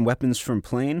 Dropping weapons from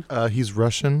plane? He's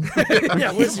Russian.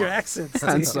 Yeah, what's your accent, Steve?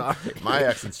 I'm sorry. My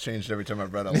accent's changed every time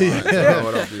I've read a line. So I don't know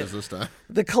what I'll use this time.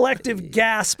 The collective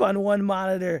gasp on one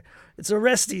monitor. It's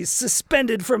Orestes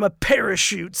suspended from a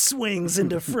parachute swings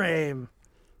into frame.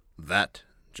 That,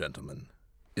 gentlemen,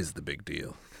 is the big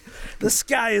deal. The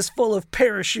sky is full of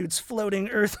parachutes floating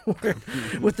earthward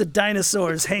with the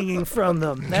dinosaurs hanging from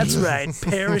them. That's right,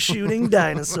 parachuting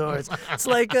dinosaurs. It's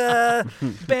like a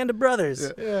band of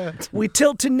brothers. Yeah. We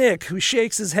tilt to Nick, who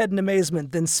shakes his head in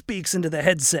amazement, then speaks into the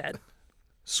headset.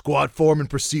 Squad form and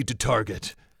proceed to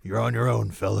target. You're on your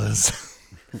own, fellas.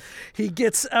 He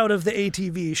gets out of the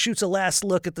ATV, shoots a last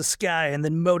look at the sky, and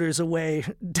then motors away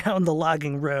down the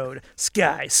logging road.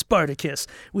 Sky, Spartacus.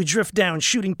 We drift down,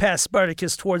 shooting past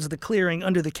Spartacus towards the clearing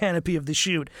under the canopy of the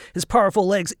chute. His powerful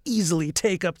legs easily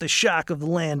take up the shock of the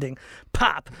landing.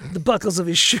 Pop! The buckles of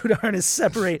his chute harness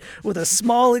separate with a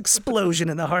small explosion,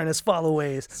 and the harness falls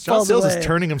away. John Sills is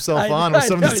turning himself on with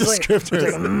some of these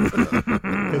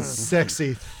descriptors. It's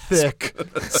sexy, thick.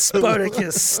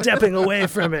 Spartacus stepping away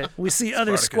from it. We see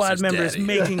other squad members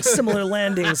making similar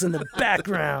landings in the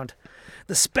background.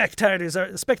 The spectators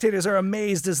are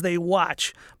amazed as they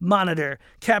watch. Monitor.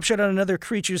 Captured on another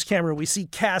creature's camera, we see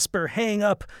Casper hang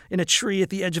up in a tree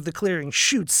at the edge of the clearing,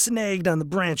 chute snagged on the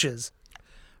branches.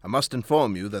 I must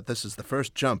inform you that this is the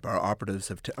first jump our operatives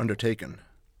have undertaken.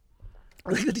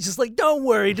 He's just like, don't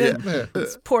worry, dude.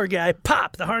 This poor guy.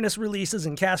 Pop! The harness releases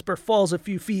and Casper falls a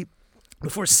few feet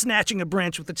before snatching a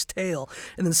branch with its tail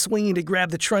and then swinging to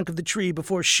grab the trunk of the tree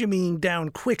before shimmying down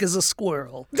quick as a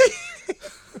squirrel.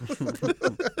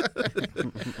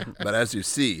 But as you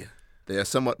see, they are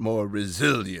somewhat more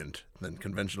resilient than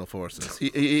conventional forces.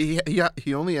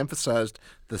 He only emphasized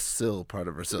the sill part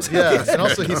of resilience. Yeah, and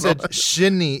also he said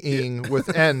shinnying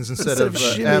with N's instead of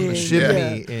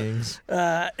shimmyings.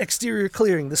 Exterior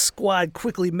clearing. The squad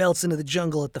quickly melts into the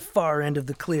jungle at the far end of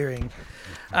the clearing.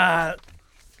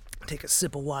 Take a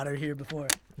sip of water here before.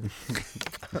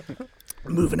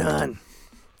 Moving on.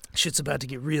 Shit's about to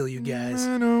get real, you guys.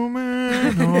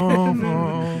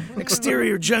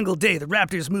 Exterior jungle day. The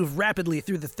raptors move rapidly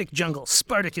through the thick jungle.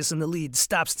 Spartacus in the lead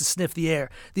stops to sniff the air.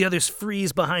 The others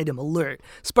freeze behind him, alert.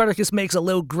 Spartacus makes a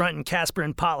low grunt and Casper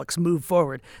and Pollux move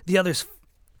forward. The others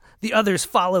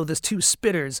follow the 2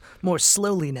 spitters more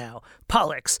slowly now.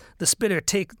 Pollux, the splitter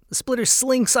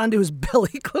slinks onto his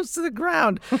belly close to the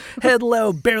ground, head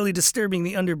low, barely disturbing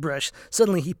the underbrush.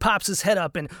 Suddenly he pops his head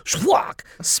up and schwack,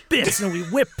 spits, and we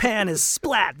whip pan as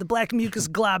splat. The black mucus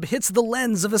glob hits the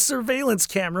lens of a surveillance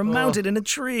camera mounted in a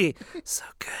tree. So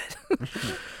good.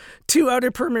 2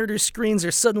 outer perimeter screens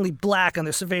are suddenly black on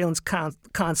the surveillance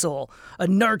console. A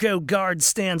narco guard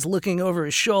stands looking over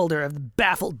his shoulder of the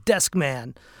baffled desk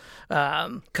man.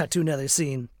 Cut to another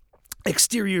scene.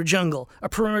 Exterior jungle. A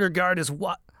perimeter guard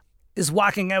is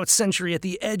walking out sentry at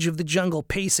the edge of the jungle,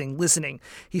 pacing, listening.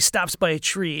 He stops by a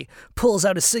tree, pulls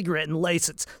out a cigarette and lights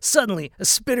it. Suddenly, a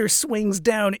spitter swings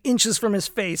down inches from his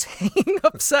face, hanging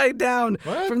upside down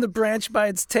from the branch by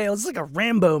its tail. It's like a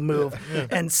Rambo move.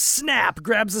 And snap,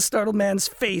 grabs the startled man's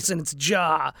face and its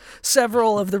jaw.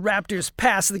 Several of the raptors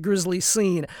pass the grisly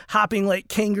scene, hopping like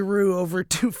kangaroo over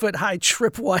 2-foot-high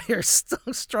tripwire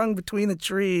strung between the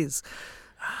trees.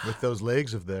 With those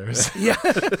legs of theirs. Yeah.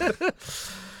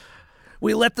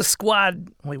 We let the squad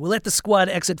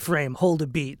exit frame, hold a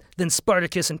beat. Then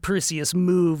Spartacus and Perseus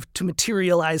move to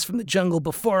materialize from the jungle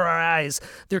before our eyes.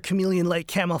 Their chameleon-like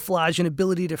camouflage and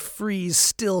ability to freeze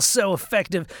still so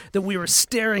effective that we were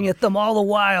staring at them all the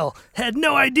while. Had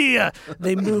no idea.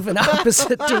 They move in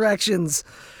opposite directions.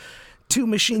 2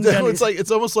 machine gunners.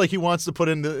 It's almost like he wants to put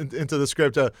into the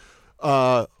script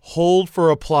hold for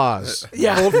applause.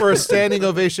 Yeah. Hold for a standing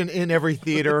ovation in every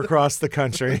theater across the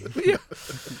country. Yeah.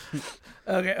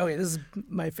 Okay, this is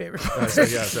my favorite part.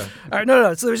 So. All right,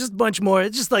 no. So there's just a bunch more.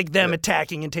 It's just like them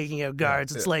attacking and taking out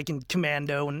guards. It's like in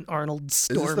Commando and Arnold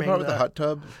storming. Is this the part with the hot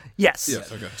tub? Yes.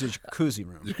 Yes, okay. The jacuzzi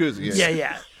room. Jacuzzi,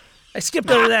 Yeah. I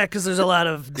skipped over that because there's a lot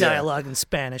of dialogue in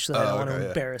Spanish that I don't want to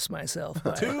embarrass myself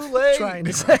by Too late. trying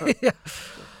to say. Yeah.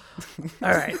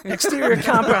 All right. Exterior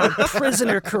compound,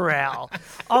 prisoner corral.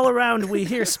 All around, we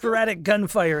hear sporadic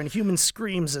gunfire and human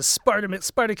screams as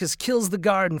Spartacus kills the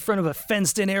guard in front of a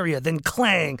fenced-in area, then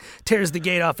clang, tears the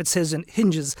gate off its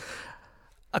hinges.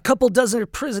 A couple dozen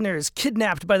prisoners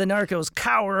kidnapped by the narcos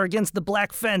cower against the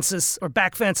back fence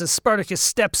as Spartacus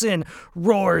steps in,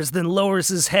 roars, then lowers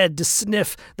his head to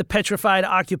sniff the petrified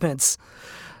occupants.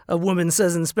 A woman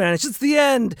says in Spanish, "It's the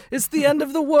end! It's the end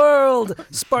of the world!"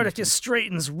 Spartacus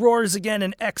straightens, roars again,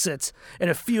 and exits. And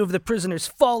a few of the prisoners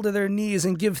fall to their knees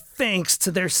and give thanks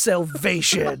to their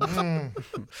salvation.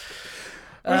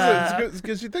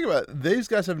 Because you think about it, these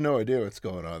guys have no idea what's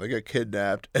going on. They get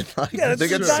kidnapped and they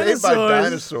get true. saved by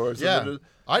dinosaurs. Yeah.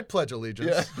 I'd pledge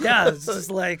allegiance. Yeah, it's just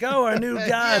like, our new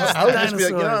gods, I would just be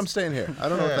dinosaurs. like, I'm staying here. I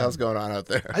don't know what the hell's going on out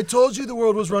there. I told you the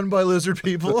world was run by lizard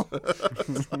people.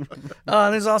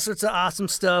 There's all sorts of awesome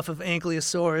stuff of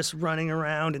Ankylosaurus running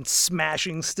around and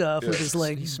smashing stuff with his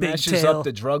He big smashes tail. up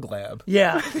the drug lab.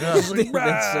 Yeah. Then send him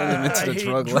into I the hate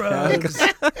drug lab. drugs.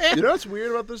 You know what's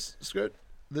weird about this script?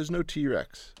 There's no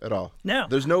T-Rex at all. No.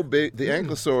 There's no big. The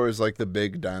Ankylosaur is like the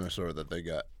big dinosaur that they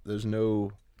got. There's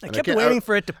no. I kept waiting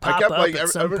for it to pop up at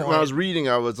some point. When I was reading,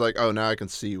 I was like, oh, now I can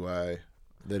see why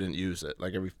they didn't use it.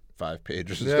 Like every 5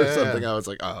 pages or something, I was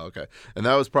like, oh, okay. And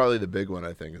that was probably the big one,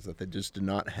 I think, is that they just did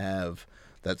not have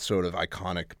that sort of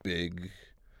iconic big,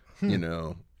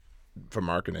 for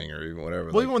marketing or even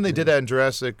whatever. Well, even when they did that in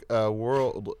Jurassic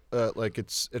World,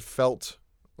 it felt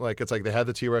like it's like they had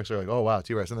the T-Rex. They're like, oh wow,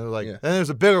 T-Rex, and they're like, and there's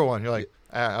a bigger one. You're like,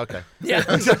 okay, Yeah.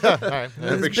 all right,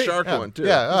 and a big shark one too.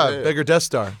 Bigger Death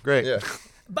Star, great. Yeah.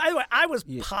 By the way, I was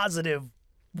positive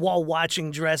while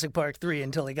watching Jurassic Park 3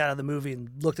 until I got out of the movie and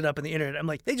looked it up on the internet. I'm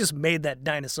like, they just made that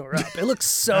dinosaur up. It looks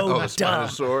so dumb.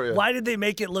 Dinosaur, yeah. Why did they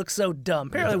make it look so dumb?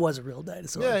 Apparently, it was a real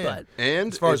dinosaur. Yeah. But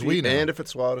And as far as we know, and if it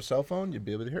swallowed a cell phone, you'd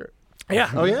be able to hear it. yeah.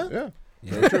 Oh yeah, yeah.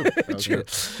 Very true. That was good.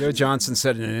 Joe Johnson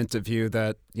said in an interview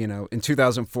that, in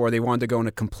 2004, they wanted to go in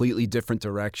a completely different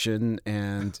direction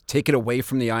and take it away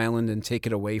from the island and take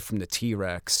it away from the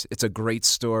T-Rex. It's a great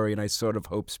story, and I sort of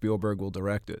hope Spielberg will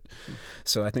direct it.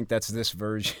 So I think that's this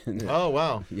version. Oh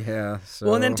wow. Yeah. So.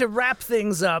 Well, and then to wrap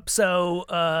things up, so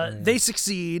they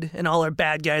succeed, and all our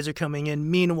bad guys are coming in.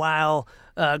 Meanwhile,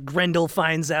 Grendel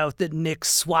finds out that Nick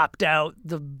swapped out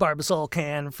the Barbasol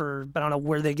can for, I don't know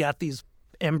where they got these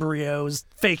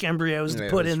fake embryos to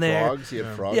put in there. Frogs. He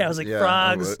had frogs. Yeah, it was like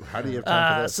frogs. How do you have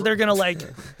time for that? So they're going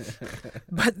to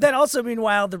but then also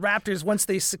meanwhile, the Raptors, once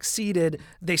they succeeded,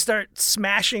 they start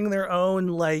smashing their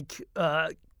own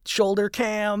shoulder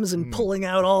cams and pulling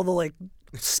out all the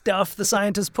stuff the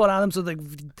scientists put on them so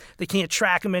they can't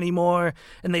track them anymore.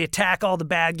 And they attack all the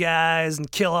bad guys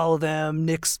and kill all of them.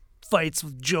 Nick's fights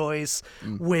with Joyce,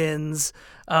 wins.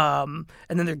 And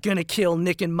then they're going to kill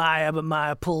Nick and Maya, but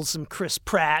Maya pulls some Chris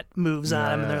Pratt moves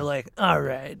on him, and they're like, all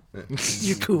right,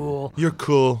 you're cool. You're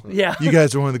cool. Yeah. You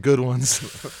guys are one of the good ones.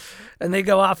 And they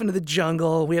go off into the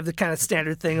jungle. We have the kind of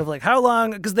standard thing of how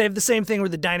long, because they have the same thing where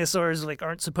the dinosaurs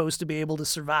aren't supposed to be able to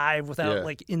survive without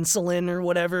insulin or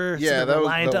whatever. Yeah, so they're that was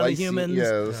reliant the on the lysine. humans. Yeah,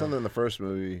 there was something in the first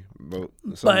movie. But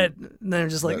they're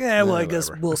just like, I guess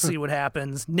whatever. we'll see what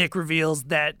happens. Nick reveals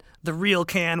that the real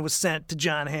can was sent to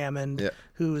John Hammond,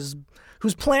 whose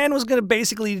plan was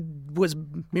was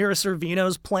Mira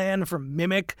Sorvino's plan from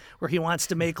Mimic, where he wants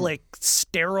to make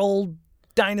sterile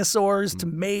dinosaurs to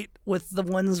mate with the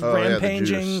ones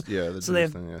rampaging. So they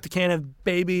can't have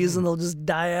babies and they'll just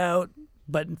die out.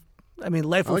 But I mean,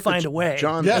 life will find a way.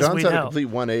 John's had a complete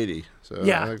 180. So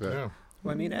I like that. Yeah.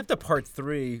 Well, I mean, after part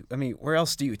 3, I mean, where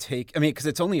else do you take? I mean, because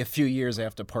it's only a few years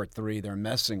after part 3 they're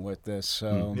messing with this.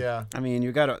 So I mean,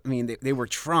 you got to. I mean, they were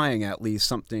trying at least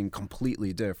something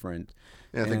completely different.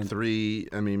 Yeah, I think 3.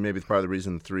 I mean, maybe part of the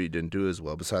reason 3 didn't do as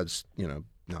well, besides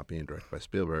not being directed by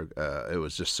Spielberg, it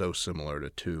was just so similar to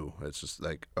 2. It's just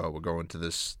like, we're going to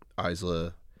this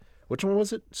Isla. Which one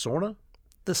was it? Sorna?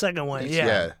 The second one,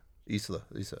 Yeah, Isla.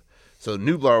 So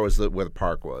Nublar was where the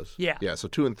park was. Yeah. Yeah, so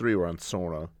 2 and 3 were on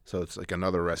Sorna. So it's like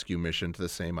another rescue mission to the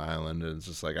same island. And it's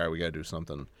just like, all right, we got to do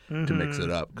something to mix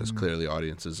it up because clearly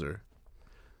audiences are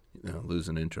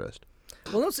losing interest.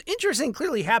 Well, what's interesting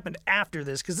clearly happened after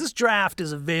this because this draft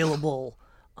is available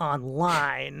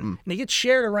online and it gets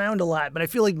shared around a lot, but I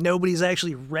feel like nobody's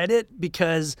actually read it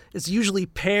because it's usually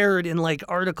paired in like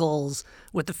articles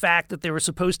with the fact that there were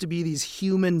supposed to be these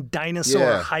human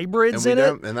dinosaur hybrids in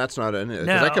it. And that's not in it.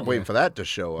 Because I kept waiting for that to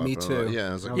show up. Me too.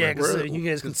 I was like, because you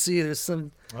guys can see there's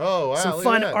some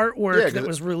fun artwork that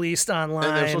was released online.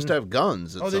 And they're supposed to have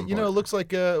guns at some point. It looks like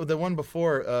the one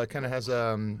before kind of has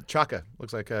Chaka.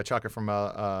 Looks like Chaka from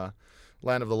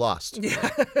Land of the Lost. Yeah.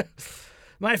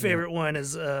 My favorite one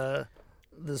is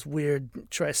this weird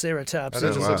Triceratops.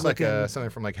 It just looks like something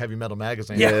from like Heavy Metal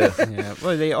Magazine. Yeah.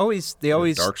 Well, they always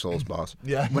Dark Souls boss.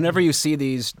 Yeah. Whenever you see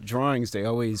these drawings, they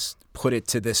always put it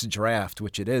to this draft,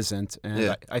 which it isn't.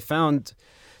 And I found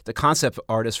the concept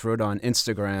artist wrote on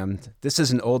Instagram, "This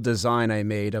is an old design I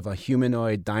made of a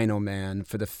humanoid Dino Man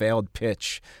for the failed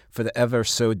pitch for the ever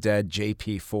so dead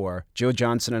JP4. Joe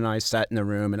Johnson and I sat in the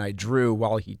room and I drew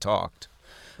while he talked."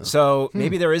 So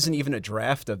maybe there isn't even a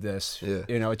draft of this. Yeah.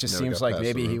 It just seems like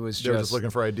maybe he was They were just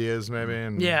looking for ideas, maybe.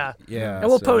 And yeah. And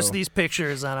we'll post these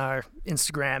pictures on our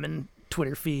Instagram and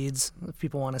Twitter feeds if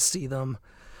people want to see them.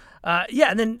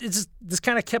 And then this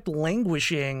kind of kept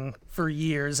languishing for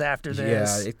years after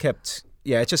this. It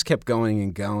just kept going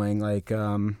and going. Like,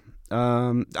 I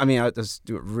mean, I'll just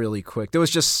do it really quick. There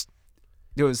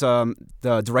was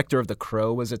the director of The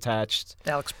Crow was attached.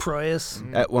 Alex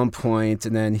Proyas. At one point,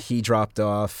 and then he dropped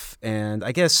off. And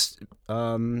I guess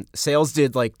Sayles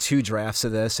did like 2 drafts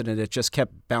of this, and it just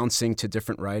kept bouncing to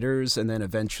different writers. And then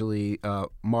eventually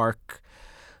Mark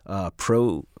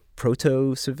Protosevich,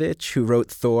 who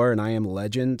wrote Thor and I Am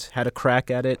Legend, had a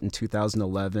crack at it in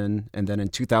 2011. And then in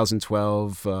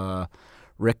 2012,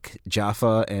 Rick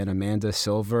Jaffa and Amanda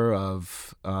Silver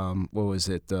of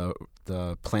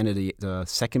the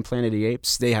second Planet of the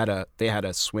Apes, they had a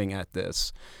swing at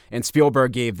this, and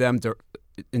Spielberg gave them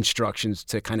instructions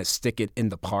to kind of stick it in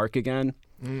the park again.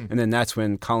 And then that's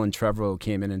when Colin Trevorrow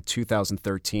came in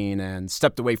 2013 and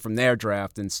stepped away from their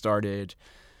draft and started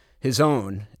his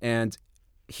own. And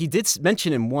he did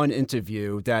mention in one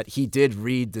interview that he did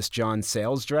read this John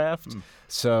Sayles draft.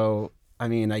 So I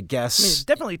mean, I guess it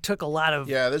definitely took a lot of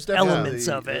elements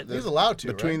of it. He's allowed to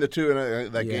between the two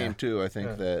and that game too. I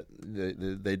think that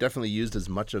they definitely used as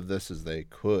much of this as they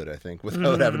could. I think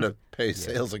without having to pay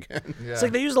Sayles again. Yeah. It's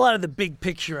like they used a lot of the big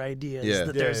picture ideas. Yeah.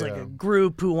 That there's like a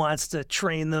group who wants to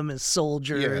train them as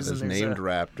soldiers. Yeah, there's named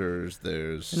raptors.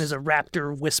 There's a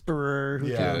raptor whisperer.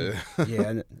 Who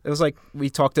and it was like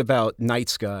we talked about Night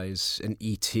Skies and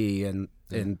E.T. and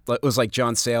it was like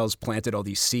John Sayles planted all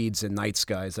these seeds in Night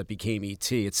Skies that became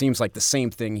E.T. It seems like the same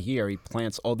thing here. He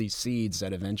plants all these seeds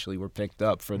that eventually were picked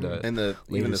up for the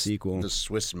sequel. The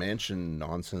Swiss mansion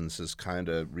nonsense is kind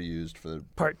of reused for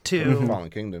Part 2. Fallen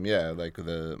Kingdom. Yeah, like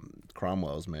the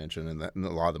Cromwell's mansion, and a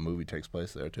lot of the movie takes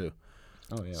place there too.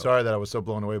 Oh yeah. Sorry that I was so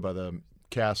blown away by the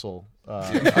castle.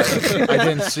 I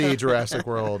didn't see Jurassic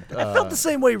World. I felt the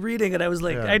same way reading it. I was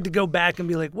like, I had to go back and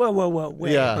be like, whoa,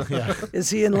 wait. Yeah. Is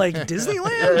he in like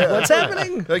Disneyland? What's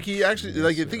happening? Like he actually,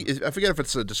 I forget if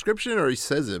it's a description or he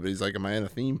says it, but he's like, "Am I in a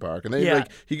theme park?" And then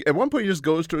he at one point he just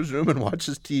goes to his room and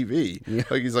watches TV.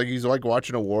 Yeah. He's like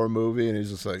watching a war movie, and he's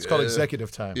just like, it's called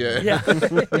executive time. Yeah.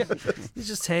 He's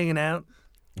just hanging out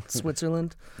in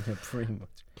Switzerland. Yeah, pretty much.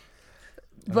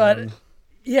 But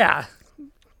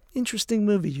interesting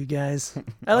movie, you guys.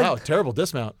 Wow, terrible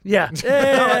dismount. Yeah.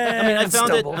 I mean, I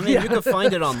found it. I mean, you can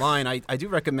find it online. I do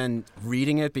recommend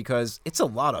reading it because it's a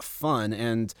lot of fun,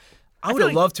 and I would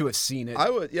have loved to have seen it. I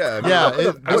would, I would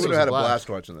have had a blast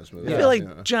watching this movie. I feel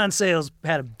like John Sayles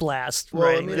had a blast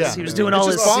writing this. He was doing all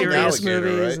his serious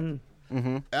movies. Right?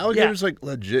 And Alligator's like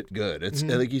legit good. It's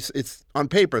like it's on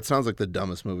paper it sounds like the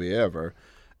dumbest movie ever,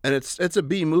 and it's a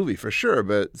B movie for sure,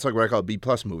 but it's like what I call a B+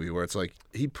 movie, where it's like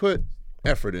he put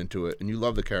effort into it, and you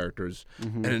love the characters,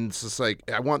 and it's just like,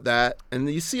 I want that.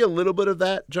 And you see a little bit of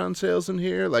that John Sayles in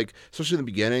here, like especially in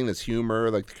the beginning. There's humor,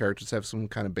 like the characters have some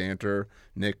kind of banter.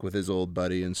 Nick with his old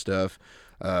buddy and stuff,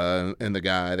 and the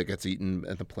guy that gets eaten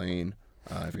at the plane.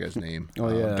 I forget his name.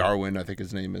 Darwin, I think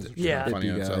his name is. Yeah, funny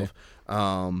on itself.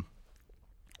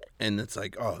 And it's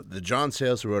like, the John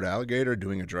Sayles who wrote Alligator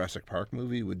doing a Jurassic Park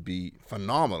movie would be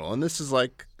phenomenal. And this is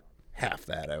like half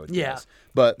that, I would guess.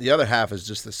 But the other half is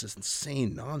just this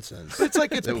insane nonsense. It's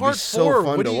like it's that part would be so 4.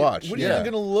 fun to watch. What are you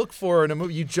going to look for in a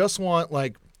movie? You just want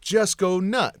just go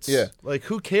nuts. Yeah. Like,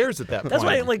 who cares at that point? That's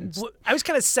why, I was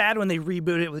kind of sad when they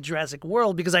rebooted it with Jurassic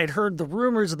World because I had heard the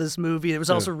rumors of this movie. There was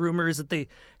also rumors that they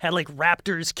had,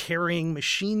 raptors carrying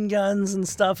machine guns and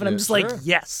stuff. And I'm just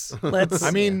yes, let's... I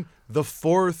mean, the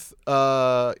 4th,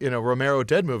 Romero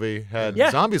Dead movie had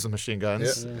zombies with machine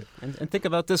guns. Yeah. And think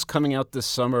about this coming out this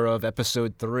summer of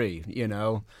Episode 3,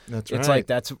 That's right. It's like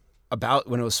that's about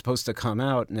when it was supposed to come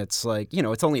out, and it's like,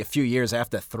 it's only a few years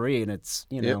after 3, and it's,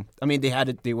 I mean,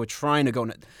 they were trying to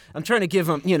go, I'm trying to give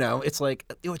them, it's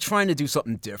like, they were trying to do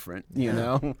something different,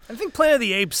 I think Planet of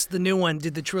the Apes, the new one,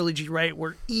 did the trilogy right,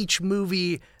 where each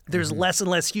movie, there's less and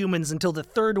less humans until the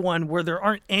third one where there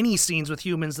aren't any scenes with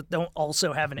humans that don't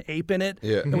also have an ape in it.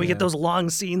 Yeah. And we get those long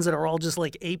scenes that are all just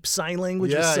like ape sign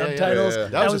language with subtitles. Yeah.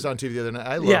 That was just on TV the other night.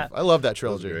 I love that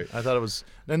trilogy. I thought it was,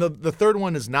 and the third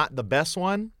one is not the best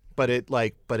one, but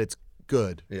it's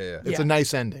good. Yeah. It's a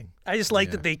nice ending. I just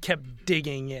like that they kept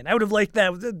digging in. I would have liked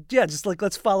that. Yeah, just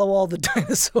let's follow all the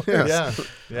dinosaurs.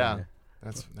 Yeah.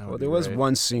 There was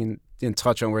one scene in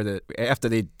Touch on where after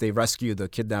they rescue the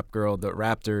kidnapped girl, the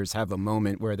raptors have a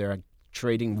moment where they're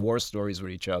trading war stories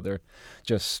with each other,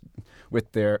 just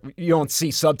with you don't see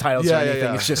subtitles or anything.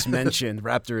 Yeah. It's just mentioned.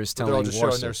 Raptors telling they're all just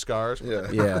war showing their scars. Yeah.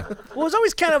 Well, it was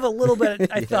always kind of a little bit,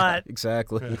 I thought,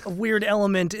 exactly. a weird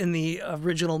element in the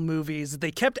original movies.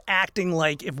 They kept acting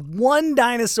like if one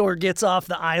dinosaur gets off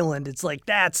the island, it's like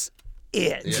that's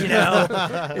it,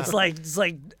 It's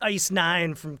like Ice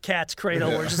 9 from Cat's Cradle,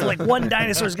 where it's just like one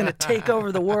dinosaur is going to take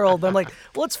over the world. But I'm like,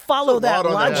 well, let's follow that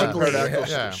logically.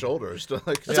 Shoulders. That's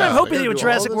what I'm hoping to do with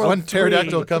Jurassic World. One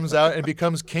pterodactyl comes out and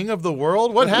becomes king of the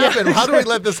world. What happened? How do we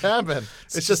let this happen?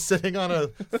 It's just sitting on a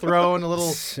throne, a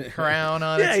little crown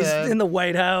on its head. Yeah, he's in the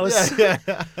White House. Yeah.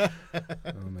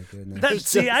 Oh my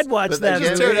goodness. I'd watch that.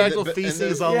 Just pterodactyl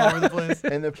feces all over the place.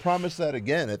 And they promised that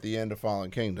again at the end of Fallen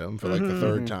Kingdom for the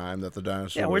third time, that the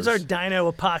dinosaurs. Yeah, where's our dino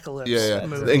apocalypse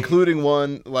movie? Including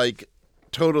one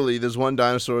totally. There's one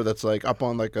dinosaur that's up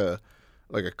on like a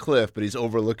cliff, but he's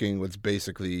overlooking what's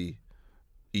basically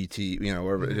E.T.,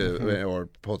 wherever, or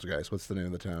Poltergeist. What's the name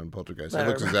of the town? Poltergeist. It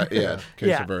looks exactly,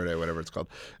 Casa Verde, whatever it's called.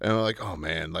 And I'm like, oh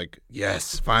man,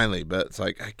 yes, finally. But it's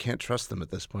like, I can't trust them at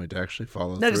this point to actually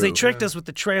follow through. No, because they tricked us with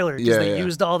the trailer, because they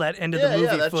used all that end of the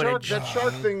movie footage. That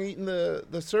shark thing eating the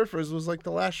surfers was like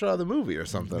the last shot of the movie or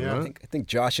something. Yeah. Right? I think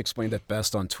Josh explained it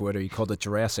best on Twitter. He called it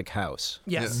Jurassic House.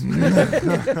 Yes.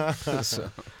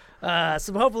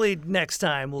 So hopefully next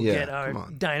time we'll get our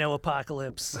Dino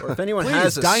Apocalypse. Or if anyone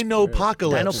has Dino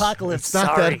Apocalypse.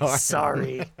 Sorry.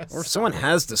 Or if someone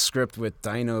has the script with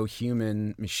Dino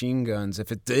human machine guns,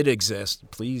 if it did exist,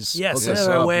 please send it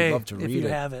our way if you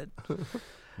have it.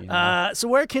 So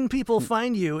where can people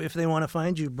find you if they want to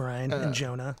find you, Brian and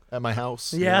Jonah? At my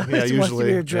house. Yeah, usually. Want to give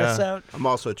your address out? I'm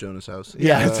also at Jonah's house.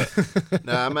 Yeah.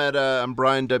 No, I'm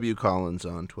Brian W. Collins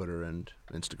on Twitter and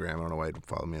Instagram. I don't know why you'd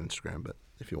follow me on Instagram, but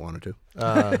if you wanted to.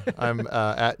 I'm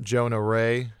at Jonah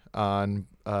Ray on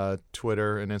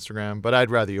Twitter and Instagram, but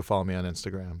I'd rather you follow me on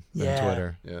Instagram than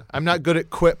Twitter. Yeah. I'm not good at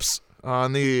quips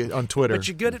on Twitter. But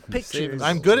you're good at pictures.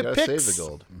 I'm good at pics. Save the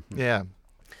gold. Yeah.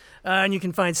 And you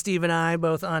can find Steve and I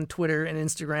both on Twitter and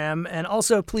Instagram. And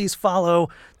also, please follow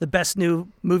the Best New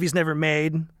Movies Never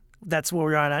Made. That's what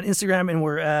we're on Instagram. And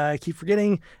we're, I keep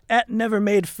forgetting, at Never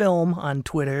Made Film on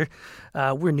Twitter.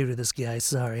 We're new to this, guys.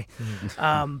 Sorry.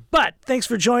 But thanks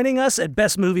for joining us at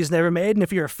Best Movies Never Made. And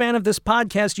if you're a fan of this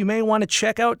podcast, you may want to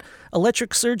check out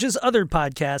Electric Surge's other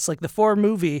podcasts, like the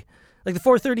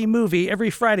 430 Movie, every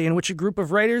Friday, in which a group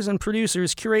of writers and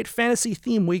producers curate fantasy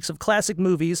theme weeks of classic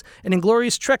movies, and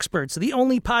Inglorious Trexperts, the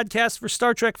only podcast for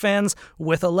Star Trek fans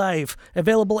with a life,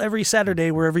 available every Saturday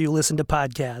wherever you listen to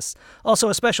podcasts. Also,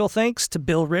 a special thanks to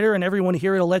Bill Ritter and everyone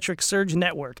here at Electric Surge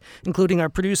Network, including our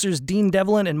producers Dean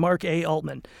Devlin and Mark A.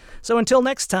 Altman. So until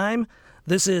next time,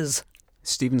 this is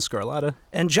Steven Scarlatta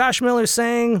and Josh Miller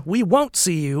saying, we won't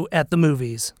see you at the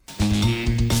movies.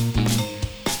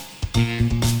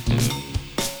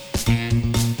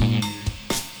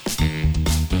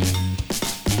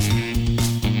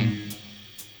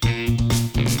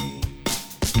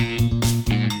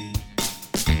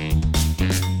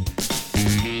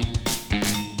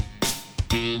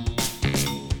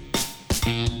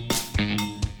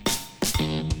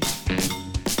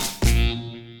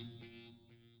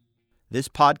 This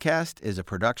podcast is a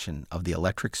production of the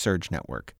Electric Surge Network.